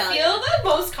I feel the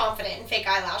most confident in fake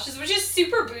eyelashes, which is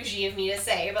super bougie of me to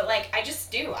say, but like I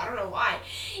just do. I don't know why.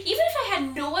 Even if I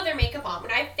had no other makeup on,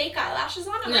 when I have fake eyelashes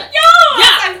on, I'm like,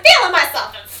 I'm feeling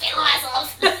myself.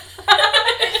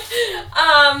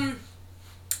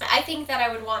 I think that I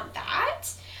would want that.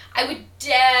 I would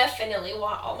definitely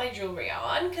want all my jewelry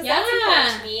on because that's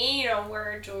important to me. You know,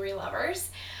 we're jewelry lovers.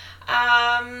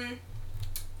 I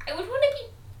would want to be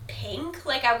pink.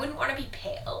 Like, I wouldn't want to be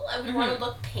pale. I would want to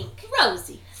look pink.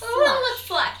 Rosy. I want to look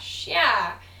flush.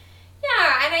 Yeah.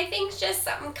 Yeah, and I think just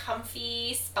something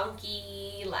comfy,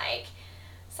 spunky, like,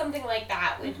 something like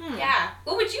that would,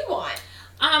 What would you want?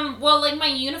 Well, like, my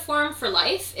uniform for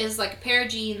life is, like, a pair of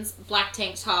jeans, black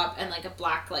tank top, and, like, a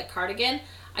black, like, cardigan.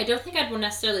 I don't think I'd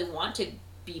necessarily want to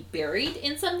be buried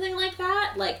in something like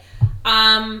that. Like,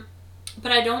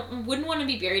 but I wouldn't want to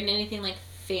be buried in anything, like,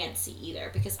 fancy either,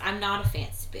 because I'm not a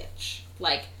fancy bitch.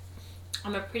 Like,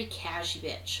 I'm a pretty cashy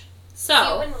bitch. So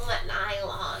you wouldn't want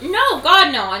nylon. No,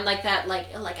 God, no. I'm like that, like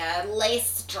a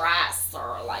lace dress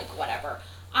or, like, whatever.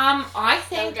 I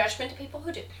think... No judgment to people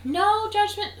who do. No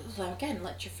judgment. Well, again,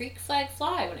 let your freak flag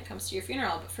fly when it comes to your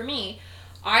funeral. But for me,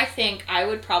 I think I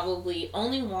would probably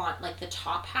only want, like, the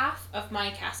top half of my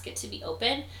casket to be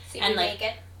open. So you and, like,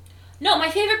 naked? No,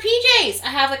 my favorite PJs. I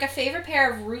have, like, a favorite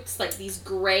pair of Roots, like, these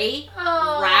gray,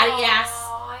 ratty-ass,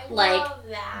 like,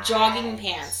 jogging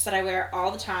pants that I wear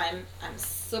all the time. I'm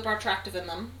super attractive in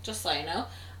them, just so you know.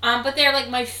 But they're, like,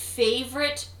 my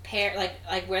favorite pair. Like,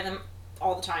 I wear them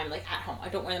all the time, like, at home. I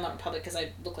don't wear them out in public because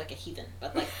I look like a heathen,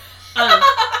 but, like, but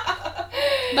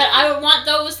I would want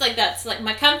those, like, that's, like,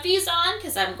 my comfies on,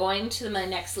 because I'm going to my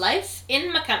next life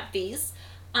in my comfies,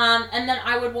 and then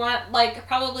I would want, like,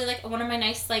 probably, like, one of my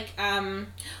nice, like,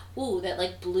 that,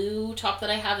 like, blue top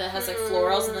that I have that has, like,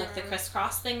 florals and, like, the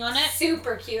crisscross thing on it.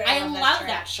 Super cute. I love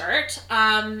that shirt.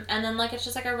 And then, like, it's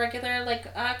just, like, a regular,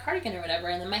 like, cardigan or whatever,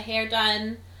 and then my hair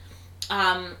done,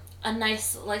 a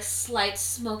nice, like, slight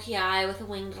smoky eye with a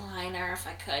winged liner if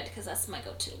I could, because that's my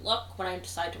go-to look when I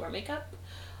decide to wear makeup.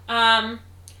 And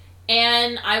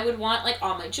I would want, like,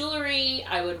 all my jewelry.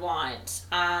 I would want,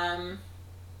 I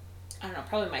don't know,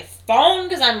 probably my phone,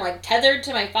 because I'm, like, tethered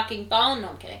to my fucking phone. No,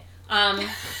 I'm kidding.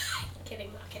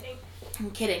 Kidding, not kidding.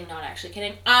 I'm kidding, not actually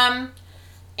kidding. And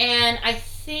I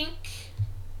think,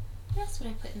 what else would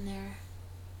I put in there?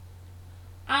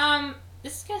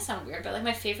 This is gonna sound weird, but, like,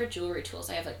 my favorite jewelry tools.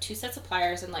 I have, like, 2 sets of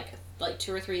pliers and, like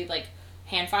 2 or 3, like,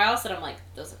 hand files that I'm like,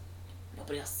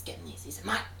 nobody else is getting these. These are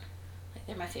mine. Like,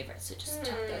 they're my favorites, so just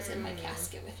tuck those in my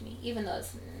casket with me. Even though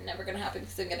it's never gonna happen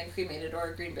because I'm getting cremated or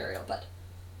a green burial, but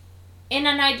in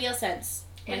an ideal sense,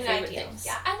 my favorite things.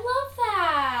 Yeah, I love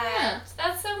that. Yeah.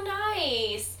 That's so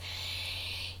nice.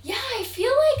 Yeah, I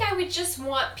feel like I would just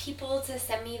want people to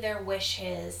send me their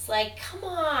wishes. Like, come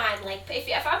on. Like, if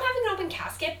I'm having an open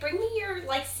casket, bring me your,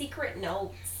 like, secret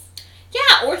notes.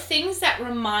 Yeah, or things that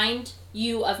remind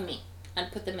you of me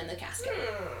and put them in the casket.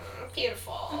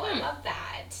 Beautiful. I love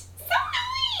that. So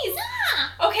nice.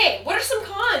 Yeah. Okay, what are some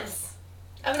cons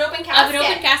of an open casket? Of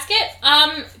an open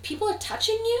casket? People are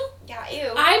touching you? Yeah,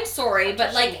 ew. I'm sorry,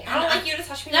 but, like, I don't like you to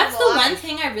touch me. that's the one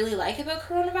thing I really like about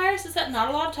coronavirus is that not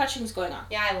a lot of touching's going on.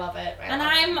 Yeah, I love it.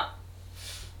 I'm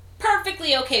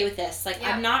perfectly okay with this. Like,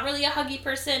 I'm not really a huggy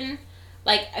person.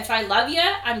 Like, if I love you,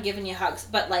 I'm giving you hugs.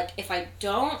 But, like, if I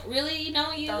don't really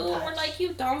know you or like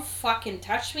you, don't fucking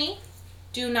touch me.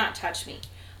 Do not touch me.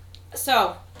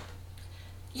 So,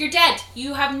 you're dead.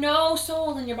 You have no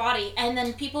soul in your body, and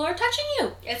then people are touching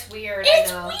you. It's weird.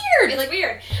 It's I know. weird. It's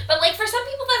weird. But, like, for some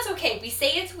people, that's okay. We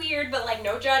say it's weird, but, like,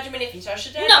 no judgment if you touch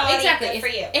a dead No, body. exactly. Good for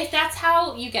you. If that's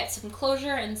how you get some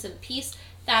closure and some peace,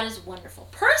 that is wonderful.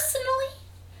 Personally,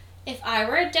 if I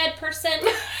were a dead person,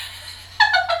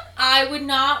 I would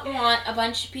not want a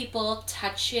bunch of people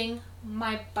touching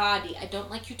my body. I don't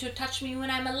like you to touch me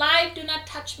when I'm alive. Do not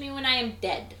touch me when I am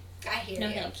dead. I hear No,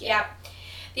 you. thank you. Yeah.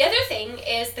 The other thing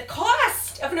is the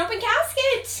cost of an open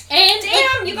casket. And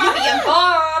Damn, you gotta be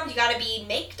embalmed. You gotta be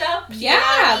maked up. You Yeah,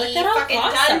 gotta like be that all fucking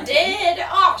costs done something. did.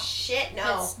 Oh shit,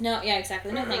 no. No, yeah,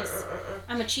 exactly. No thanks.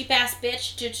 I'm a cheap ass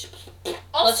bitch. Let's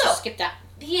Also, just skip that.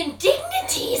 the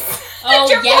indignities Oh, that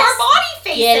your yes. poor body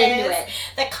faces. Get into it.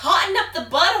 The cotton up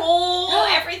the butthole,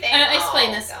 everything.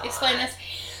 Explain Oh, this. God. Explain this.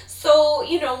 So,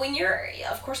 when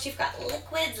of course you've got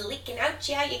liquids leaking out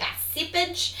you got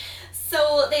seepage.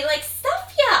 So they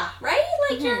stuff ya, right?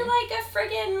 Like you're like a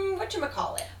friggin'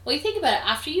 whatchamacallit. Well, you think about it.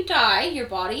 After you die, your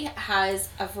body has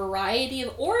a variety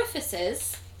of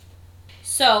orifices.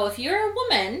 So if you're a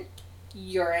woman,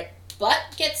 your butt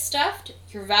gets stuffed,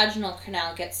 your vaginal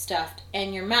canal gets stuffed,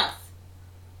 and your mouth.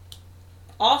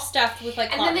 All stuffed with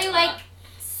And then cloth they on.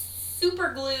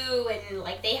 super glue and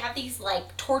they have these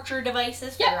torture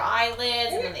devices for your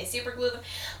eyelids and then they super glue them.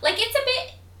 It's a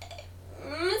bit,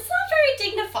 it's not very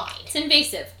dignified. It's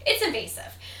invasive. It's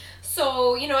invasive.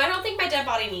 So, I don't think my dead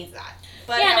body needs that.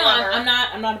 But Yeah, however, no,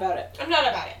 I'm not about it. I'm not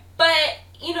about it. But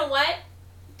you know what?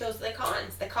 Those are the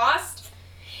cons. The cost.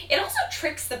 It also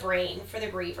tricks the brain for the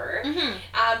griever.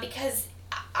 Mm-hmm. Because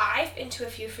I've been to a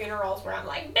few funerals where I'm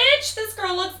like, bitch, this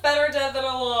girl looks better dead than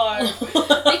alive.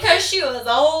 Because she was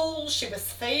old, she was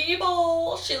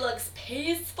feeble, she looks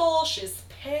peaceful, she's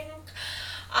pink.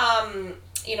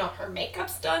 Her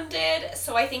makeup's done did.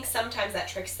 So I think sometimes that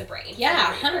tricks the brain.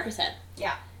 Yeah, for the griever. 100%.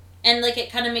 Yeah. And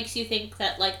it kind of makes you think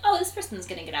that oh, this person's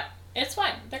gonna get up. It's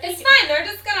fine. It's fine. They're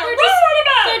just gonna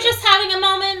They're just having a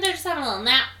moment. They're just having a little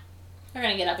nap. They're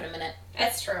gonna get up in a minute.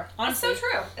 That's true. Honestly. It's so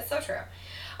true. It's so true.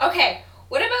 Okay,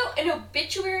 what about an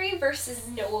obituary versus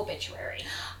no obituary?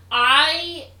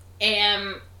 I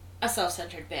am a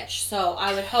self-centered bitch, so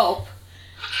I would hope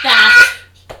that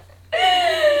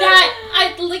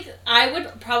I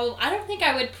would probably, I don't think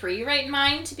I would pre-write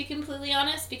mine, to be completely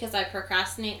honest, because I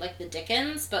procrastinate like the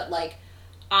dickens, but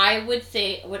I would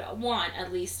want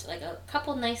at least a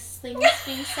couple nice things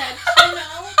being said,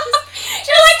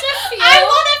 just a few. I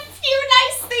want a few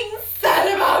nice things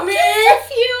said about me.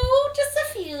 Just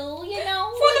a few,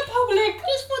 For the public.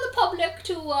 just for the public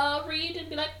to read and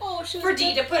be like, oh, she was For a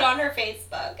Dee good to put on her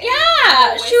Facebook. and Yeah,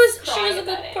 always she was cry a about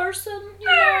good it. person,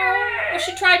 or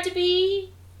she tried to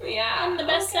be Yeah. in the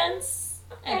best okay. sense.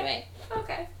 Anyway,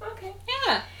 Okay.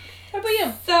 yeah. What about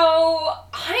you? So,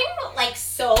 I'm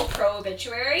so pro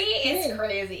obituary. It's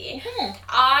crazy. Mhm.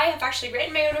 I have actually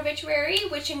written my own obituary,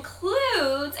 which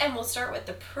includes, and we'll start with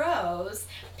the pros,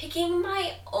 picking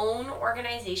my own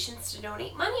organizations to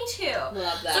donate money to.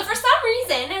 Love that. So for some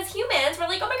reason, as humans, we're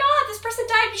like, oh my god, this person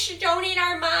died, we should donate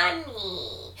our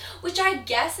money. Which I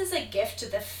guess is a gift to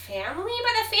the family,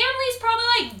 but the family's probably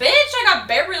like, bitch, I got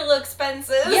burial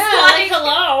expenses. yeah,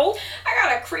 hello. I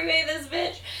gotta cremate this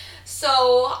bitch.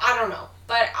 So, I don't know.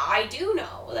 But I do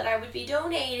know that I would be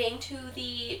donating to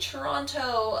the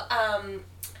Toronto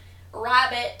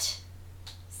rabbit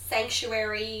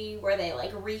sanctuary where they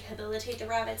rehabilitate the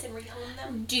rabbits and rehome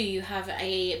them. Do you have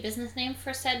a business name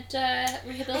for said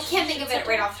rehabilitation? I can't think of it center?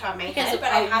 right off the top of my Because head,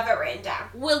 but I have it written down.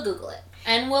 We'll Google it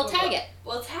and we'll tag it.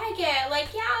 We'll tag it.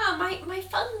 Yeah, my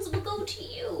funds will go to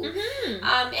you. Mm-hmm.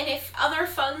 And if other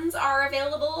funds are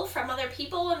available from other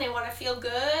people and they want to feel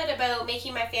good about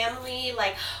making my family,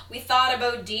 we thought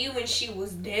about Dee when she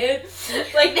was dead, they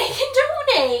can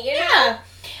donate, you know? Yeah.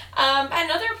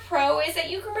 Another pro is that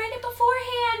you can write it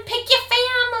beforehand. Pick your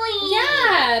family.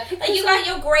 Yeah. You got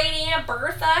your great Aunt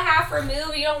Bertha half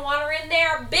removed. You don't want her in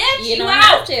there. Bitch, You don't out.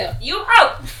 have to. You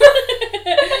out.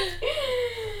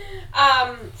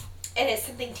 And it's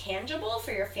something tangible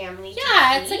for your family to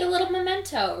Yeah, it's see. like a little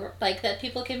memento, that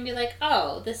people can be like,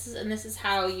 oh, this is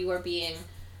how you are being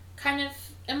kind of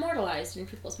immortalized in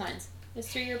people's minds. It's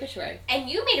through your obituary. And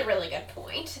you made a really good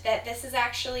point that this is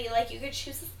actually you could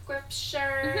choose a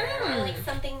scripture or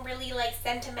something really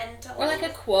sentimental. Or a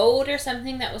quote or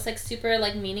something that was super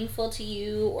meaningful to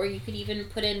you, or you could even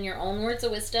put in your own words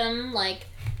of wisdom,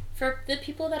 for the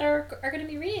people that are going to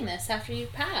be reading this after you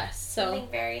pass. So something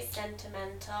very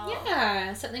sentimental.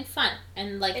 yeah, something fun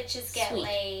and Bitches get sweet.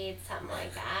 laid, something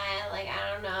like that.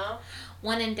 I don't know.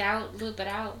 When in doubt, loop it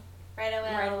out. Right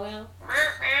away. Right away.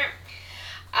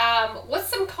 What's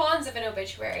some cons of an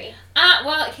obituary?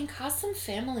 Well, it can cause some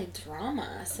family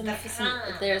drama.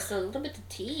 There's a little bit of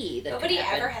tea. Nobody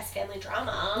ever has family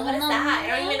drama. No, What is that? I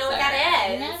don't even know what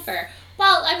that is. Never.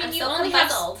 Well, I mean, I'm you so only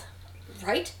confuzzled. have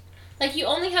right. You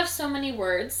only have so many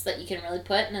words that you can really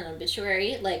put in an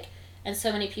obituary, and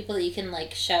so many people that you can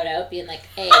shout out, being like,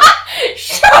 "Hey,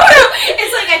 Shout out!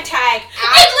 It's like a tag.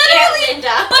 It literally-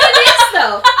 Linda. But it is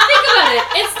though. Think about it.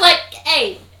 It's like,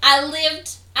 hey, I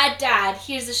lived, I died.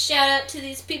 Here's a shout out to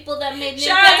these people that made me.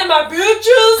 Shout out to my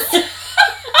bitches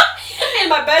and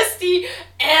my bestie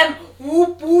M.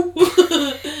 Whoop whoop.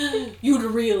 You the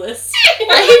realist.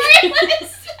 Right?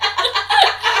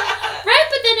 Right,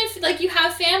 but then if like you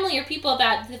have family or people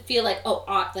that feel like, oh,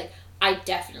 like I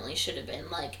definitely should have been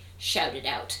like shouted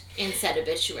out in said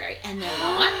obituary, and they're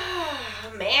not.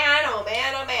 Man, oh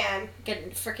man, oh man. Getting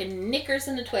freaking knickers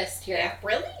in a twist here. Yeah,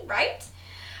 really? Right?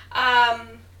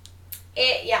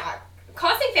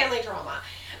 Causing family drama.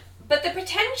 But the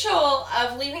potential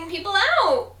of leaving people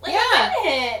out. Like, I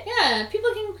get it. Yeah,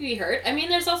 people can be hurt. I mean,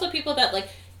 there's also people that like,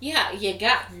 yeah, you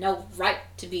got no right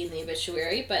to be in the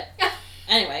obituary, but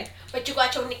anyway. But you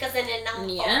got your knickers in it now.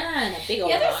 Yeah, and a big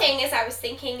old The other knot. thing is I was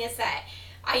thinking is that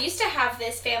I used to have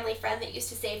this family friend that used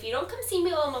to say, if you don't come see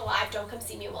me while I'm alive, don't come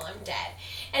see me while I'm dead.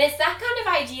 And it's that kind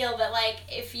of ideal that, like,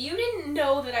 if you didn't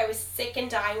know that I was sick and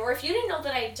dying, or if you didn't know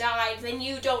that I died, then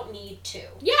you don't need to.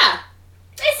 Yeah.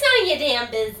 It's none of your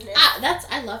damn business.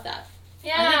 I love that.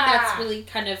 Yeah. I think that's really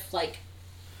kind of like,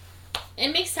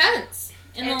 it makes sense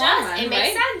in the long run, It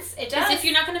makes sense. It does. Because if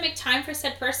you're not going to make time for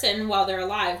said person while they're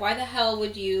alive, why the hell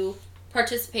would you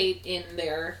participate in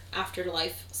their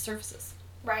afterlife services?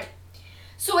 Right.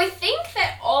 So I think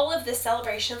that all of the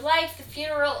celebration of life, the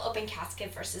funeral, open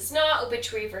casket versus not,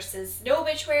 obituary versus no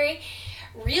obituary,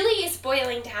 really is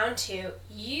boiling down to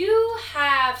you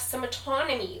have some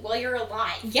autonomy while you're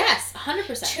alive. Yes,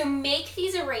 100%. To make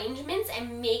these arrangements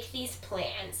and make these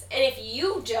plans. And if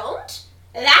you don't,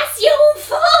 that's your own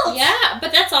fault. Yeah,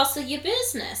 but that's also your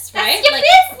business, right? That's your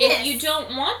business. If you don't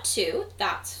want to,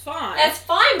 that's fine. That's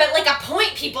fine, but like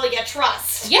appoint people you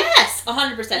trust. Yes,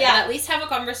 100%. Yeah. But at least have a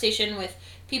conversation with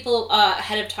people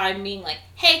ahead of time being like,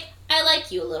 hey, I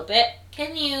like you a little bit.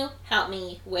 Can you help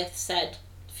me with said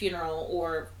funeral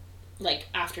or like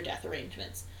after death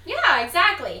arrangements? Yeah,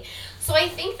 exactly. So I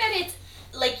think that it's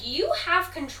like you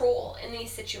have control in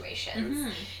these situations Mm-hmm.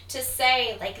 to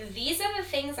say like these are the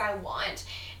things I want,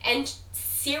 and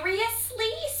seriously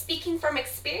speaking from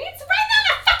experience, write on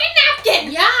a fucking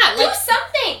napkin. Yeah, Do like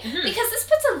something Mhm. because this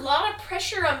puts a lot of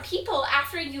pressure on people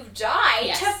after you've died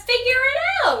Yes. to figure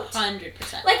it out.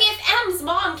 100%. Like if M's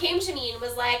mom came to me and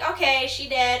was like, okay, she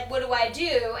did, what do I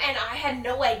do? And I had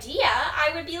no idea,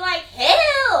 I would be like,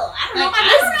 hell, I don't know, Like, I'm I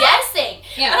just don't know. guessing.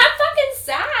 Yeah. But I'm fucking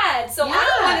sad, so I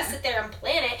don't Yeah. want to sit there and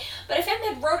plan it. But if M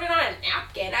had wrote it on a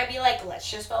napkin, I'd be like, let's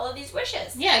just follow these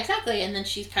wishes. Yeah, exactly. And then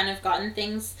she's kind of gotten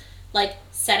things like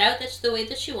set out the way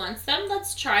that she wants them.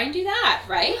 Let's try and do that,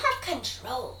 right? You have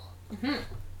control. Mm-hmm.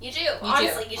 You do.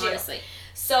 Honestly, you do. Honestly.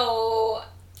 So,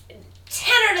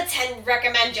 10 out of 10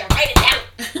 recommend you write it down.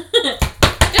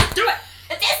 Just do it.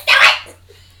 Just do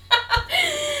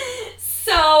it!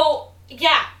 So,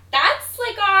 yeah, that's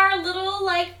like our little,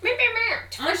 like,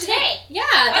 for today. Yeah,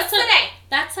 That's today.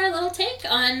 that's our little take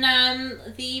on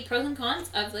the pros and cons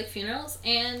of like funerals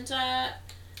and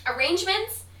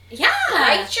Arrangements. yeah.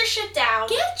 Write your shit down.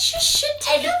 Get your shit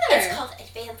And together. it's called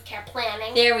advanced care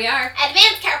planning. There we are.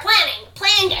 Advanced care planning.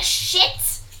 Plan your shit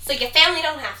so your family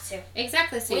don't have to.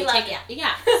 Exactly. So We you love take, ya.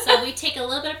 Yeah. So we take a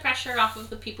little bit of pressure off of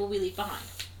the people we leave behind.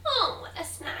 Oh,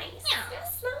 that's nice. Yeah.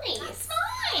 That's nice.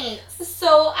 Nice.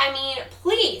 So, I mean,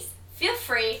 please feel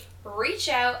free, reach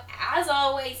out. As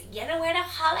always, you know where to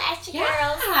holler at your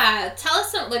girls. Yeah. Tell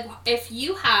us some, like if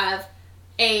you have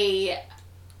a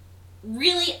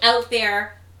really out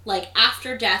there like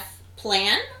after death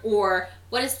plan, or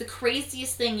what is the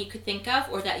craziest thing you could think of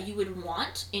or that you would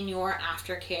want in your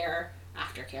aftercare.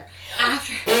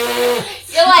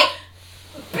 You're like,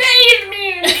 bathe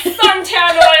me in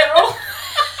suntan oil.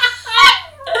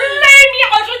 Lay me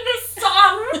out in the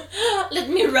sun. Let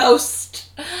me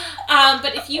roast.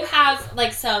 But if you have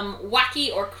like some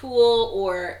wacky or cool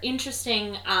or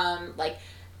interesting like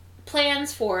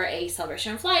plans for a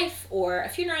celebration of life or a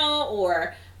funeral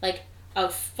or like a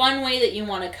fun way that you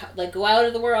want to like go out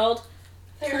of the world,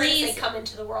 please come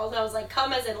into the world. I was like,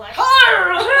 come as in like,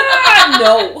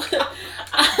 no.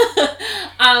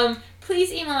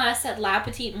 Please email us at La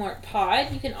Petite Mort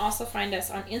Pod. You can also find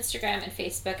us on Instagram and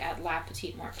Facebook at La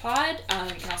Petite Mort Pod.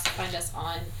 You can also find us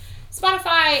on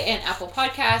Spotify and Apple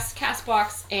Podcasts,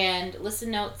 Castbox, and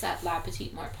listen notes at La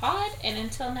Petite Mort Pod. And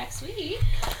until next week,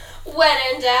 when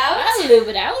in doubt, I'll lube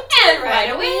it out and right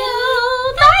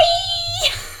away. Bye.